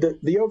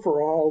 the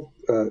overall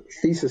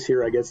thesis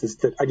here, I guess, is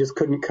that I just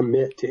couldn't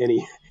commit to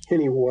any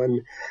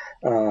one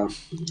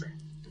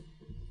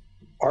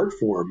art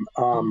form.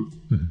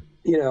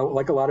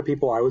 Like a lot of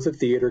people, I was a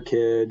theater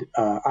kid.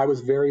 I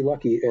was very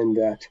lucky in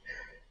that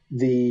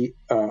the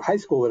high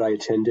school that I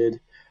attended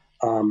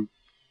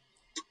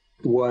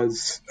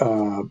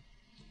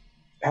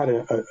had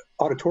an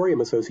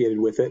auditorium associated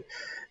with it.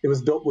 It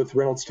was built with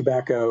Reynolds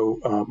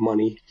Tobacco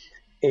money,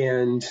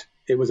 and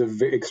it was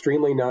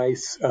extremely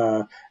nice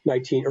early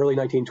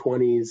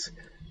 1920s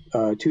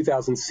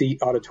 2,000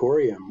 seat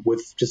auditorium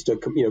with just a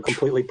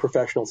completely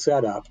professional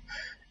setup.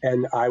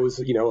 And I was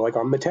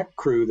on the tech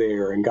crew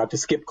there and got to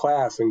skip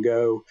class and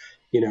go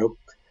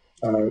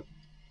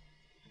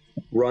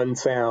run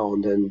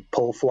sound and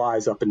pull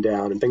flies up and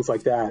down and things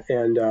like that.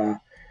 And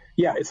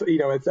Yeah,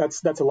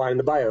 that's a line in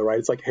the bio, right?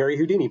 It's like Harry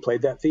Houdini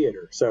played that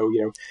theater. So,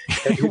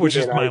 which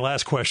is my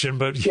last question,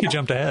 but you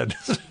jumped ahead.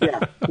 Yeah,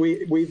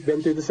 we've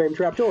been through the same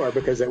trapdoor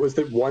because it was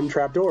the one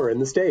trapdoor in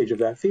the stage of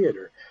that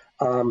theater.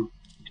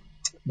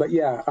 But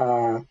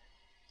yeah,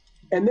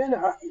 and then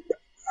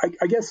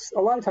I guess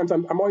a lot of times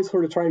I'm always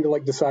sort of trying to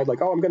like decide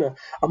like, oh,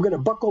 I'm gonna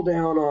buckle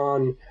down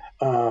on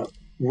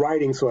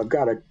writing, so I've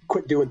got to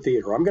quit doing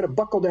theater. I'm gonna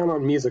buckle down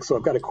on music, so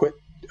I've got to quit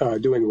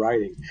doing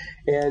writing.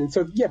 And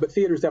so yeah, but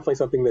theater is definitely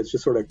something that's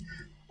just sort of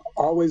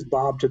always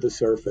bobbed to the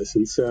surface.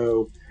 And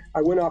so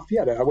I went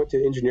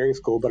to engineering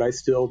school, but I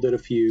still did a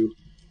few.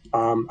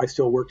 I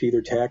still worked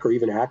either tech or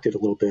even acted a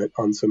little bit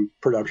on some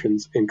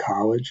productions in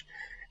college,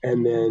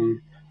 and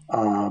then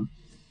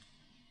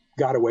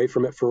got away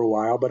from it for a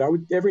while. But I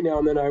would every now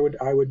and then I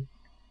would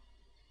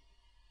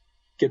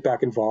get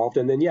back involved.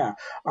 And then yeah,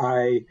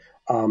 I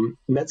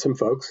met some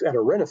folks at a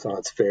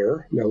Renaissance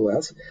fair, no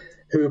less,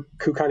 who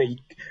kind of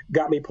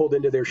got me pulled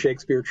into their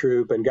Shakespeare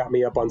troupe and got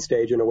me up on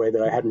stage in a way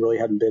that I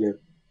hadn't been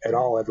at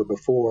all ever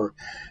before.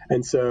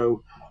 And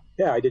so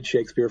yeah, I did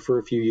Shakespeare for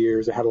a few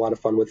years. I had a lot of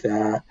fun with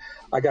that.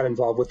 I got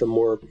involved with the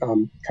more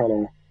kind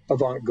of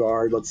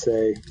avant-garde, let's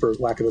say, for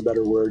lack of a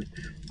better word,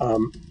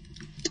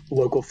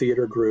 local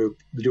theater group,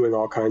 doing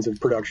all kinds of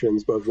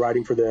productions, both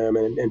writing for them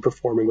and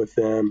performing with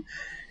them.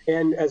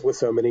 And as with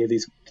so many of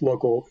these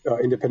local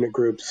independent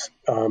groups,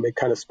 it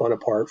kind of spun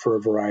apart for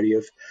a variety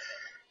of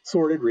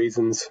sordid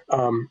reasons.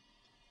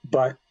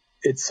 But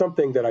it's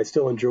something that I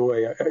still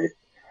enjoy.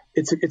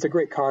 It's a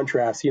great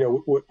contrast.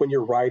 When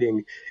you're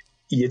writing,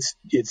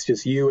 it's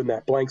just you and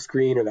that blank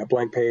screen or that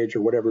blank page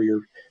or whatever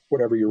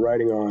you're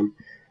writing on,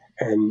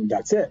 and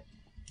that's it.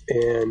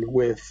 And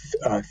with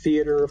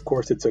theater, of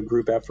course, it's a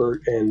group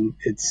effort, and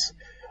it's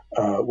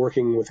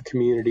working with a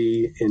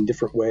community in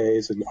different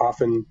ways. And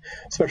often,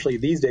 especially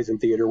these days in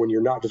theater, when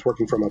you're not just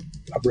working from a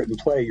written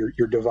play,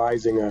 you're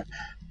devising a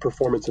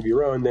performance of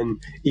your own. Then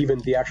even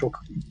the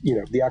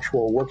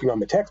actual working on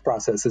the text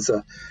process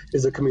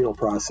is a communal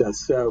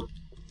process. So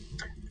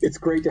it's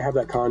great to have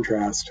that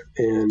contrast,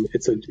 and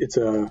it's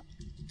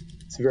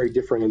very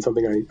different and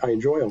something I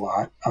enjoy a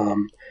lot.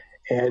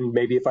 And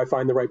maybe if I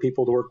find the right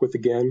people to work with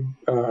again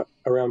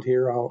around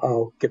here,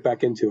 I'll get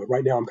back into it.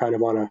 Right now, I'm kind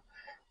of on a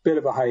bit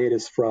of a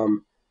hiatus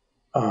from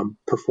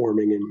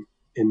performing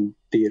in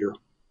theater.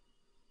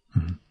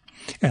 Mm-hmm.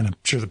 And I'm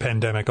sure the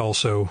pandemic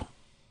also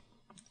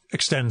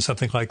extends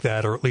something like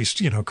that, or at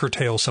least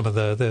curtail some of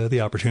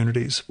the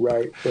opportunities.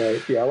 Right.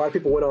 Yeah, a lot of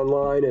people went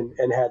online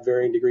and had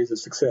varying degrees of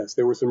success.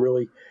 There were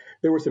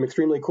some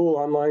extremely cool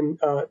online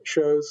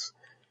shows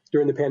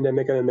during the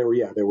pandemic, and then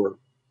there were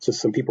just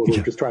some people who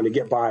were just trying to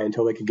get by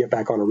until they could get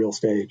back on a real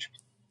stage.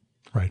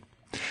 Right.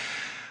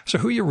 So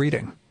who are you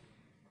reading?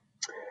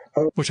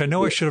 Which I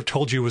know I should have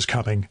told you was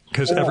coming,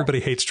 because everybody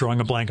hates drawing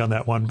a blank on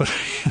that one. But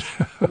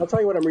I'll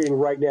tell you what I'm reading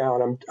right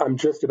now, and I'm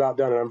just about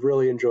done, and I've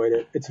really enjoyed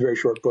it. It's a very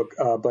short book,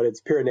 but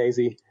it's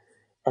Piranesi.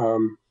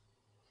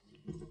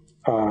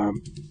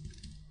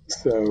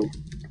 So,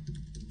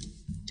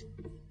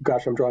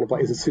 gosh, I'm drawing a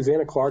blank. Is it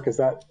Susanna Clark? Is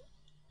that?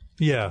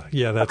 Yeah,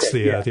 that's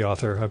okay, the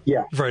author.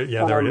 Yeah. Right,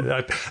 yeah, there it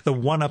is. The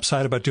one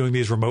upside about doing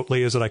these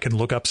remotely is that I can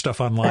look up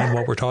stuff online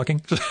while we're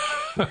talking.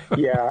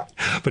 Yeah.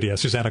 But yeah,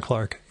 Susanna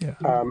Clark. Yeah.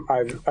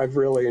 I've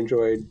really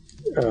enjoyed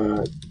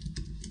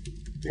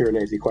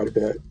Piranesi quite a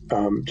bit.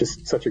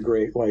 Just such a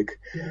great,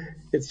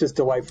 it's just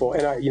delightful.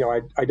 And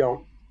I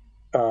don't,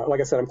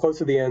 like I said, I'm close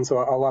to the end, so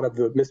a lot of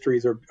the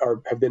mysteries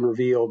have been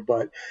revealed,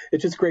 but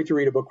it's just great to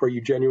read a book where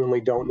you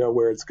genuinely don't know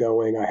where it's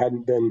going. I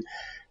hadn't been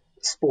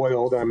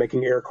spoiled. I'm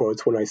making air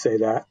quotes when I say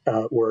that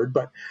word,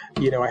 but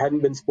I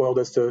hadn't been spoiled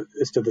as to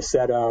the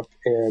setup,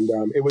 and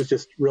it was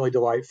just really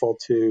delightful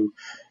to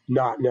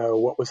not know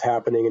what was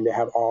happening and to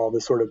have all the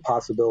sort of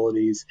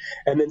possibilities.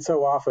 And then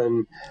so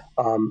often,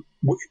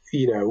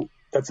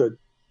 that's a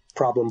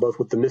problem both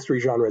with the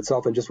mystery genre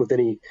itself and just with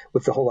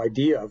the whole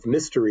idea of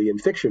mystery in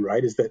fiction,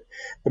 right? Is that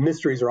the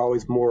mysteries are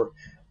always more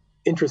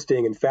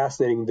interesting and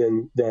fascinating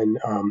than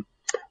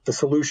the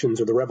solutions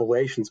or the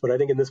revelations. But I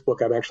think in this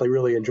book, I'm actually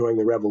really enjoying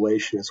the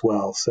revelation as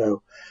well.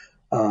 So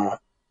I'm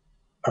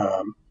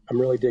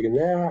really digging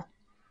that.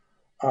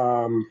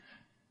 And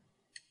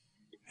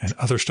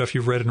other stuff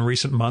you've read in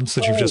recent months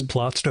that you've just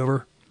plotzed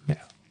over?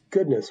 Yeah.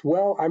 Goodness.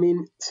 Well,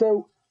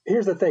 so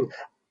here's the thing.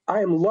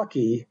 I am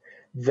lucky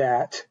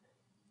that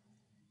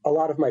a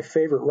lot of my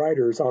favorite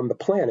writers on the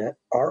planet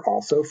are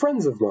also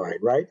friends of mine,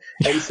 right?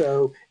 And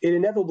so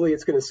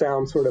it's going to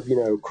sound sort of,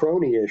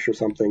 crony-ish or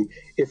something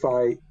if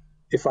I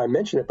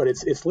mention it, but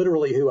it's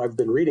literally who I've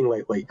been reading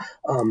lately.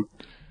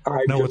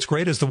 What's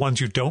great is the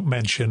ones you don't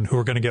mention who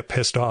are going to get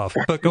pissed off,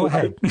 but go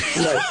ahead.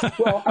 Right.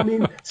 Well,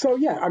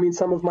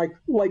 some of my,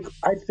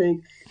 I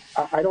think,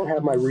 I don't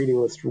have my reading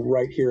list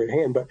right here at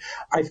hand, but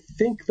I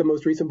think the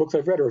most recent books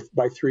I've read are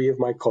by three of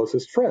my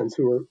closest friends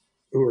who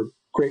are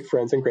great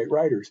friends and great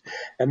writers.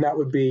 And that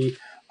would be,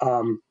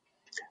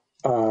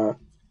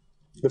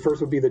 the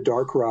first would be The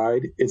Dark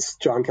Ride. It's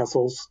John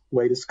Kessel's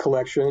latest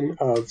collection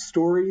of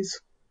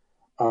stories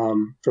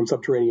from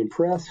Subterranean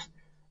Press.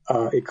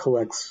 It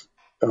collects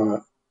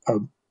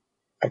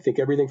I think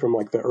everything from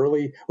like the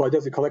early, well, it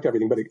doesn't collect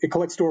everything, but it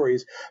collects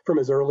stories from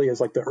as early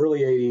as like the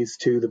early 80s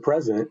to the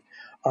present,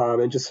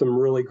 and just some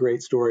really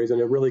great stories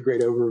and a really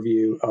great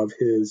overview of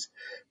his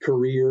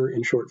career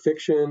in short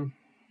fiction.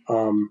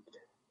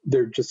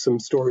 There are just some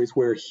stories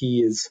where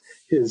he's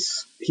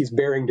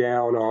bearing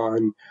down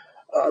on,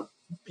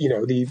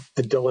 the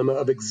dilemma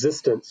of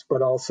existence,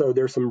 but also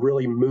there's some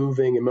really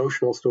moving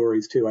emotional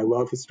stories too. I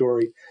love his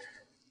story,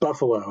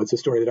 Buffalo. It's a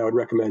story that I would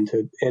recommend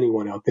to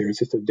anyone out there. It's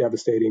just a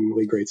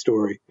devastatingly great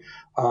story.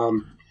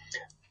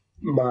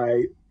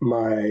 My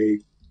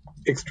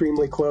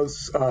extremely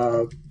close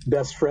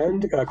best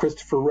friend,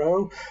 Christopher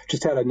Rowe,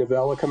 just had a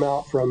novella come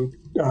out from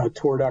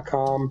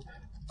Tor.com,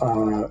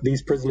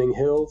 These Prisoning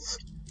Hills.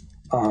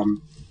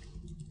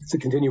 It's a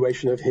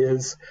continuation of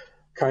his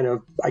kind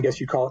of, I guess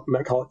you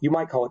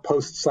might call it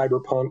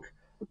post-cyberpunk,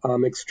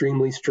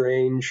 extremely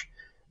strange,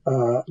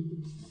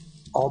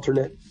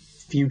 alternate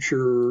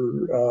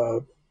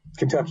future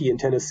Kentucky and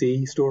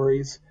Tennessee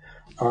stories.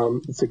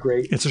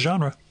 It's a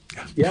genre.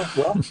 Yeah,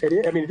 well, it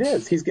is. I mean, it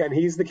is. He's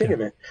the king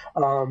of it.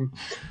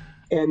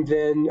 And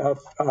then,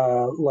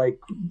 like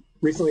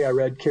recently, I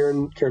read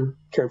Karen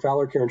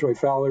Joy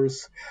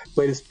Fowler's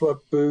latest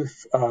book,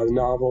 Booth, the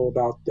novel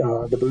about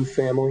the Booth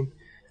family.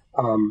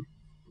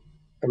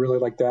 I really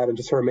like that, and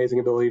just her amazing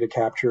ability to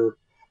capture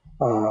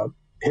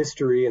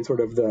history and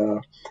sort of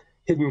the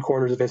hidden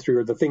corners of history,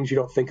 or the things you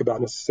don't think about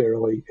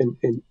necessarily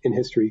in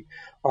history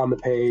on the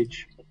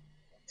page.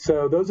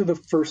 So those are the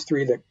first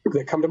three that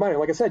come to mind. And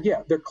like I said,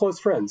 yeah, they're close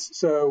friends.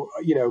 So,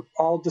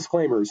 all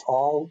disclaimers,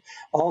 all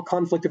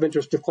conflict of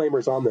interest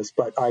disclaimers on this,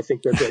 but I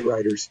think they're great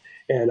writers,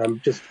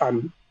 and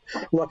I'm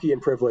lucky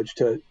and privileged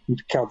to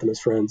count them as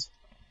friends.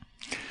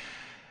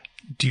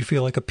 Do you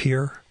feel like a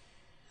peer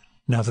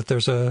now that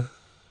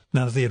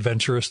the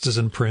Adventurist is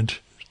in print?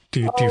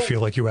 Do you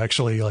feel like you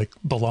actually like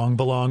belong,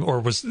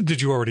 or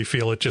did you already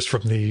feel it just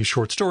from the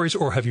short stories,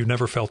 or have you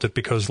never felt it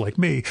because, like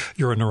me,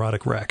 you're a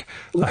neurotic wreck?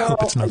 I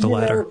hope it's not the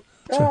latter.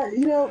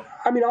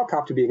 I'll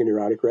cop to being a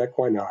neurotic wreck.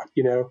 Why not?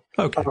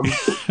 Okay.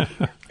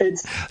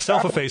 It's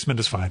self-effacement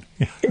is fine.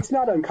 Yeah. It's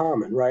not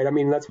uncommon, right? I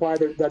mean, that's why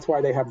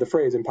they have the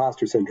phrase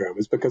imposter syndrome,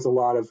 is because a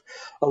lot of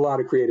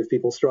creative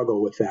people struggle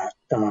with that,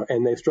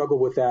 and they struggle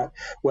with that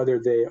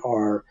whether they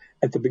are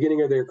at the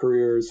beginning of their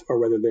careers or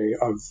whether they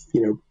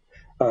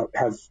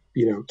have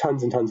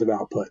tons and tons of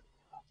output.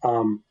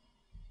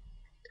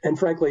 And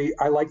frankly,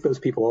 I like those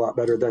people a lot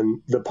better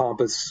than the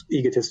pompous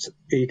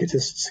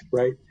egotists,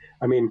 right?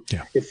 I mean,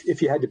 yeah.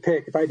 If I had to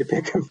pick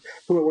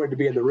who I wanted to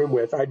be in the room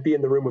with, I'd be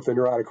in the room with the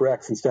neurotic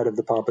wrecks instead of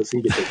the pompous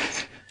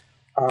egotists.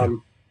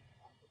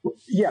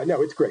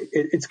 It's great.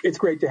 It's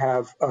great to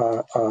have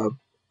a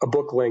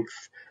book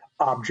length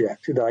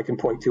object that I can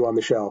point to on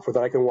the shelf, or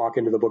that I can walk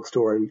into the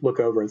bookstore and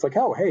look over and it's like,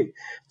 oh, hey,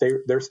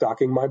 they're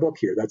stocking my book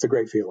here. That's a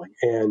great feeling.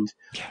 And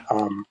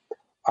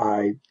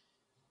I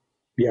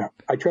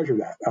treasure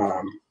that.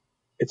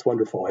 It's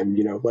wonderful. And,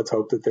 let's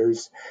hope that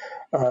there's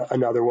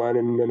another one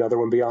and another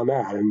one beyond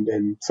that,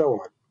 and so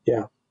on.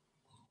 Yeah.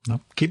 No,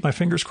 keep my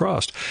fingers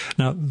crossed.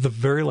 Now, the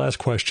very last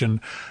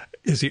question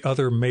is the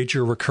other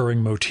major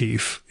recurring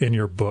motif in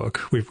your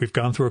book. We've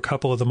gone through a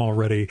couple of them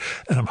already,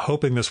 and I'm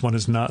hoping this one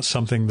is not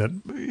something that,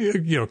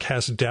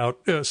 casts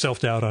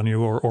self-doubt on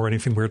you or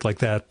anything weird like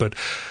that. But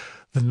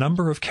the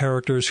number of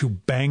characters who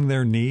bang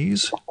their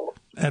knees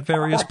at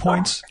various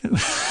points.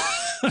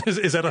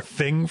 Is that a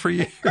thing for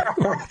you?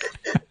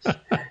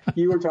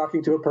 You were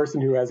talking to a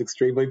person who has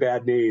extremely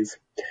bad knees.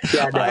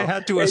 Yeah, no, I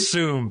had to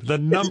assume the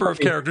number of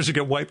characters who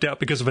get wiped out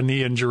because of a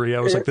knee injury.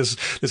 I was like, this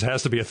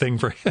has to be a thing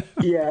for him.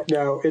 Yeah,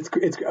 no, it's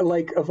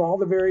like, of all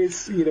the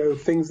various,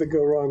 things that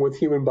go wrong with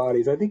human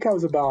bodies, I think I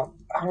was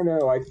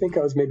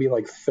maybe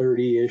like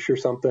 30-ish or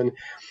something.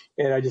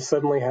 And I just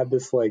suddenly had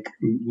this like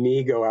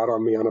knee go out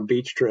on me on a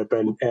beach trip.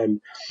 And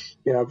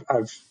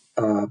I've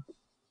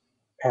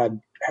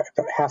had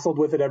hassled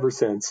with it ever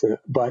since.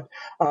 But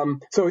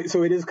so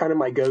it is kind of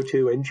my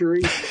go-to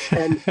injury,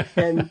 and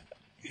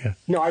yeah.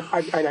 No,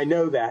 I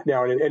know that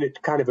now, and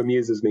it kind of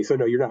amuses me. So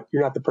no, you're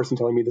not the person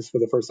telling me this for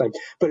the first time,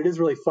 but it is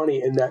really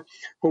funny in that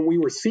when we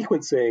were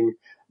sequencing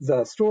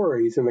the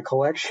stories in the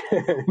collection,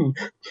 and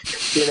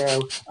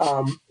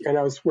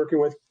I was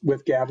working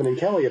with Gavin and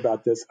Kelly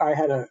about this. I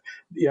had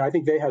I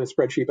think they had a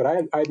spreadsheet, but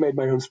I had made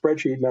my own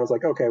spreadsheet, and I was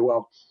like, okay,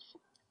 well,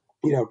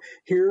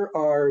 here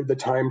are the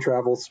time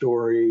travel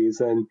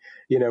stories, and,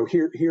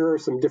 here are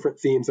some different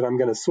themes, and I'm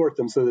going to sort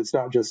them so that it's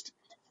not just,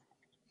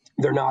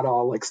 they're not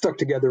all like stuck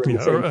together in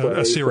the same place.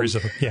 A series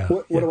of them. Yeah.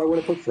 What do I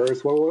want to put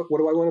first? What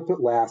do I want to put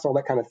last? All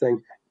that kind of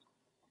thing.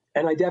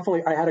 And I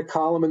had a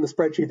column in the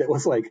spreadsheet that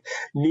was like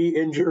knee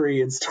injury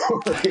and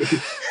story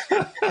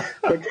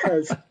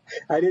because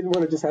I didn't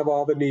want to just have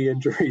all the knee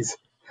injuries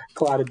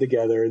clotted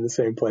together in the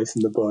same place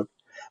in the book.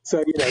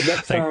 So,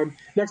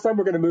 next time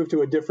we're going to move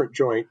to a different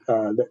joint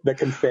that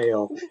can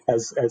fail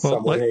as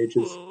someone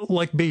ages.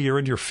 Like me, you're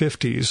in your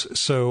 50s,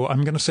 so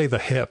I'm going to say the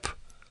hip.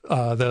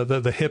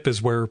 The hip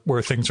is where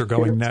things are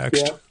going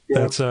next.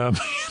 Yeah. That's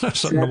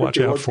something to watch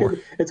out for.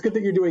 It's good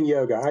that you're doing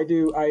yoga. I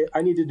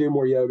need to do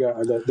more yoga.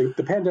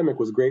 The pandemic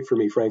was great for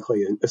me,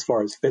 frankly, as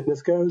far as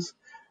fitness goes.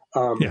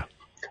 A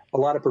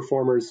lot of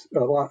performers, a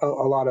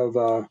lot of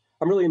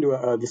I'm really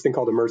into this thing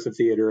called immersive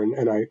theater,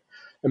 and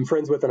I'm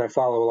friends with and I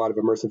follow a lot of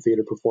immersive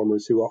theater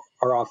performers who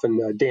are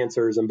often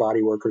dancers and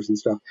body workers and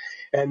stuff.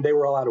 And they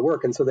were all out of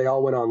work, and so they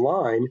all went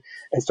online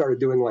and started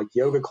doing like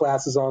yoga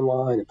classes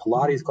online and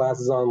Pilates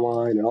classes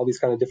online and all these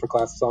kind of different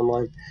classes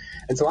online.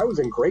 And so I was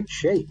in great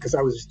shape because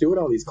I was just doing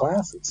all these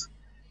classes.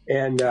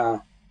 And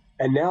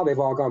now they've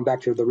all gone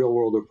back to the real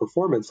world of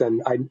performance,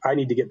 and I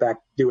need to get back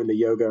doing the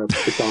yoga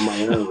just on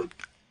my own.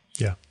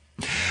 Yeah.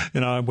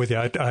 I'm with you.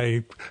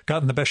 I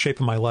got in the best shape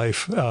of my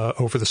life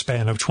over the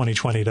span of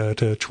 2020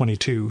 to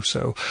 22.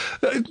 So,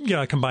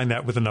 I combine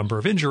that with a number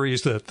of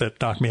injuries that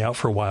knocked me out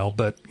for a while.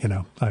 But,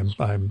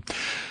 I'm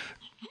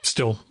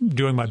still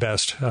doing my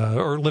best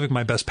or living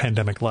my best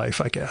pandemic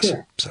life, I guess.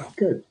 Yeah, so,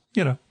 good.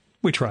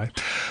 We try.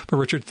 But,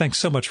 Richard, thanks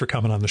so much for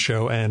coming on the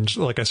show. And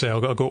like I say,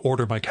 I'll go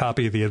order my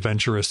copy of The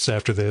Adventurists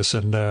after this.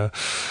 And,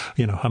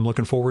 I'm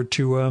looking forward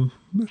to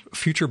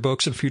future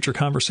books and future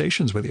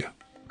conversations with you.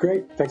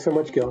 Great. Thanks so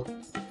much, Gil.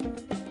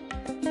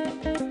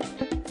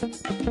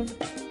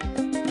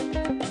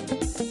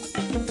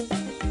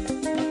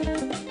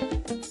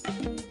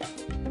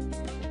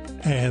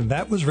 And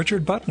that was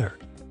Richard Butner.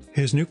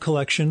 His new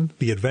collection,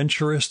 The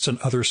Adventurists and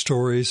Other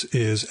Stories,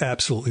 is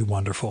absolutely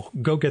wonderful.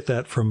 Go get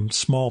that from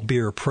Small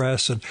Beer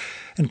Press and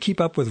keep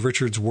up with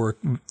Richard's work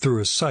through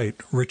his site,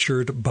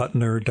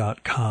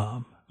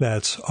 richardbutner.com.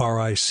 That's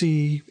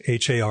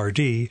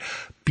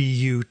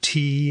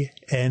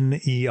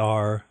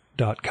RICHARDBUTNER.com.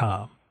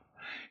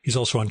 He's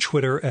also on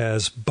Twitter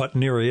as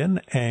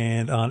Butnerian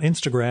and on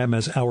Instagram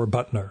as Our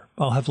Butner.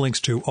 I'll have links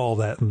to all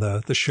that in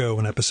the show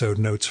and episode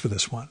notes for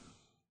this one.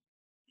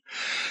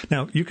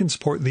 Now, you can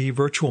support the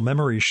Virtual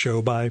Memories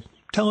Show by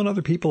telling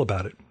other people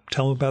about it.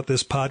 Tell them about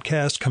this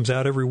podcast. Comes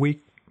out every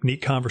week.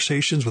 Neat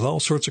conversations with all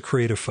sorts of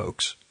creative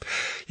folks.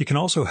 You can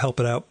also help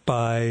it out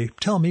by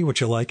telling me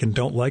what you like and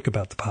don't like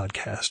about the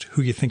podcast,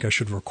 who you think I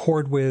should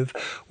record with,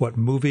 what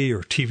movie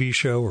or TV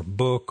show or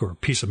book or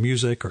piece of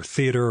music or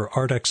theater or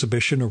art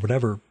exhibition or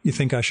whatever you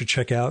think I should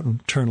check out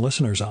and turn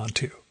listeners on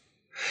to.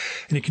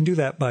 And you can do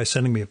that by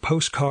sending me a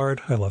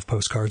postcard. I love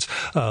postcards,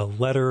 a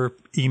letter,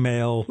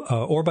 email,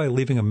 or by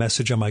leaving a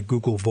message on my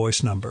Google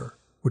Voice number,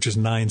 which is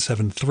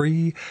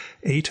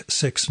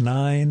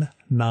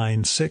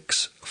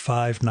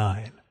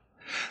 973-869-9659.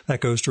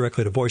 That goes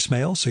directly to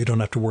voicemail, so you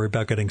don't have to worry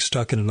about getting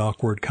stuck in an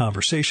awkward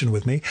conversation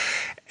with me.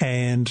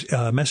 And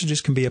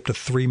messages can be up to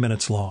 3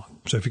 minutes long.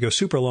 So if you go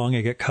super long,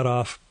 you get cut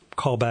off,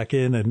 call back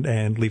in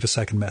and leave a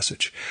second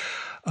message.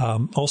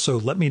 Also,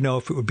 let me know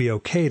if it would be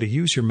okay to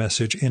use your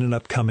message in an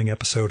upcoming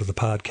episode of the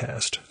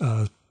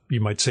podcast. You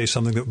might say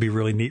something that would be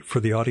really neat for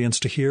the audience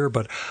to hear,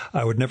 but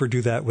I would never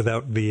do that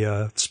without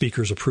the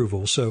speaker's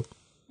approval. So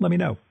let me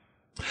know.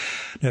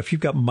 Now, if you've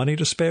got money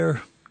to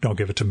spare, don't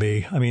give it to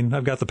me. I mean,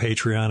 I've got the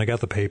Patreon, I got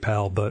the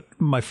PayPal, but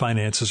my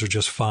finances are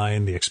just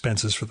fine. The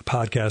expenses for the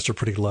podcast are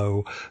pretty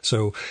low.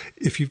 So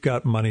if you've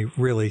got money,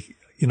 really,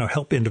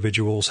 help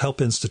individuals, help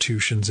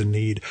institutions in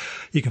need.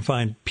 You can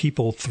find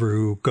people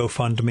through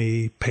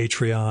GoFundMe,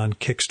 Patreon,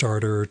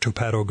 Kickstarter,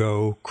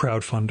 Topato.go,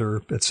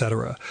 Crowdfunder,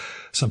 etc.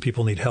 Some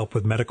people need help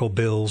with medical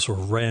bills or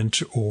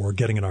rent or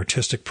getting an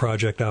artistic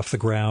project off the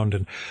ground,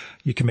 and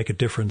you can make a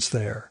difference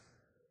there.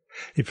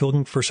 If you're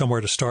looking for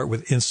somewhere to start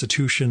with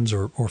institutions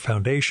or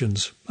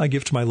foundations, I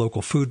give to my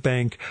local food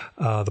bank,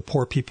 the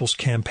Poor People's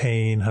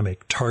Campaign. I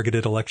make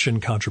targeted election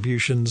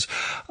contributions.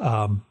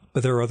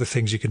 But there are other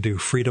things you can do.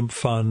 Freedom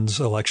funds,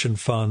 election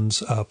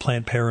funds,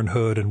 Planned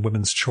Parenthood and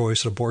women's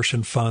choice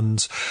abortion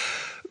funds.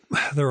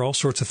 There are all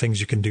sorts of things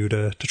you can do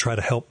to try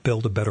to help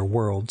build a better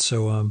world.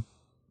 So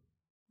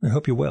I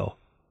hope you will.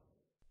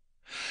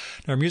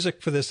 Our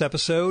music for this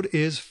episode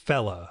is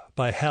Fella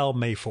by Hal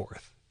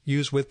Mayforth,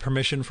 used with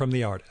permission from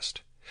the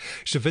artist.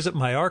 You should visit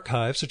my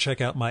archives to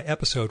check out my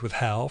episode with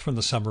Hal from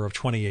the summer of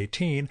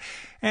 2018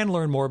 and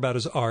learn more about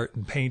his art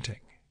and painting.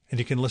 And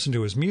you can listen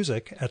to his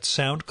music at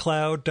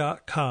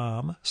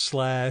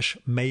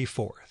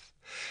soundcloud.com/Mayforth.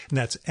 And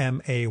that's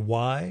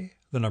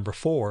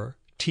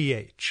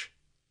MAY4TH.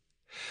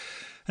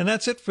 And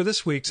that's it for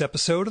this week's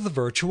episode of the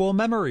Virtual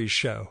Memories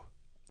Show.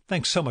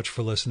 Thanks so much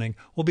for listening.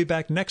 We'll be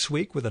back next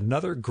week with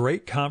another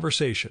great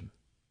conversation.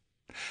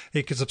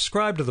 You can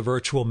subscribe to the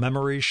Virtual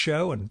Memories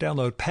Show and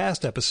download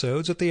past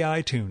episodes at the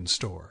iTunes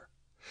Store.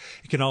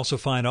 You can also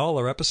find all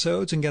our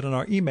episodes and get on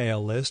our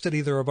email list at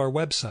either of our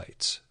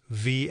websites,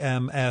 vmspod.com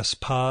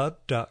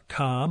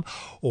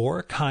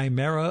or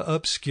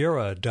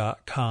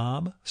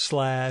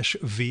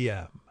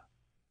chimeraobscura.com/VM.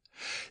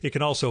 You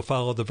can also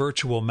follow the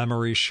Virtual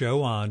Memories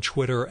Show on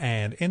Twitter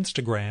and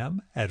Instagram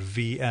at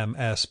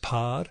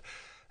vmspod,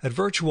 at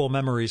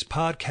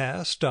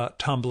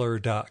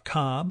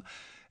virtualmemoriespodcast.tumblr.com,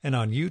 and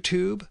on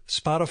YouTube,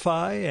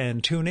 Spotify,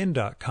 and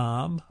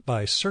TuneIn.com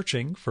by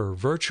searching for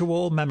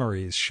Virtual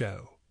Memories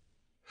Show.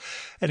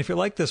 And if you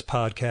like this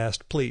podcast,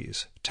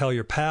 please tell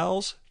your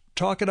pals,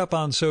 talk it up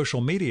on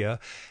social media,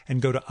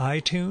 and go to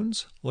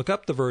iTunes, look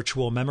up the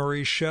Virtual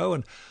Memories Show,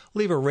 and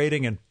leave a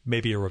rating and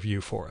maybe a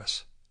review for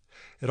us.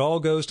 It all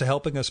goes to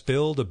helping us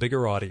build a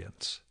bigger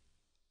audience.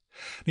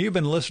 Now, you've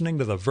been listening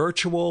to the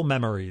Virtual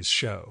Memories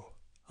Show.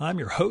 I'm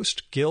your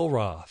host, Gil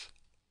Roth.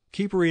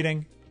 Keep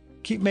reading,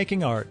 keep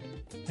making art,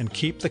 and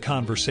keep the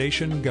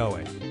conversation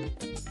going.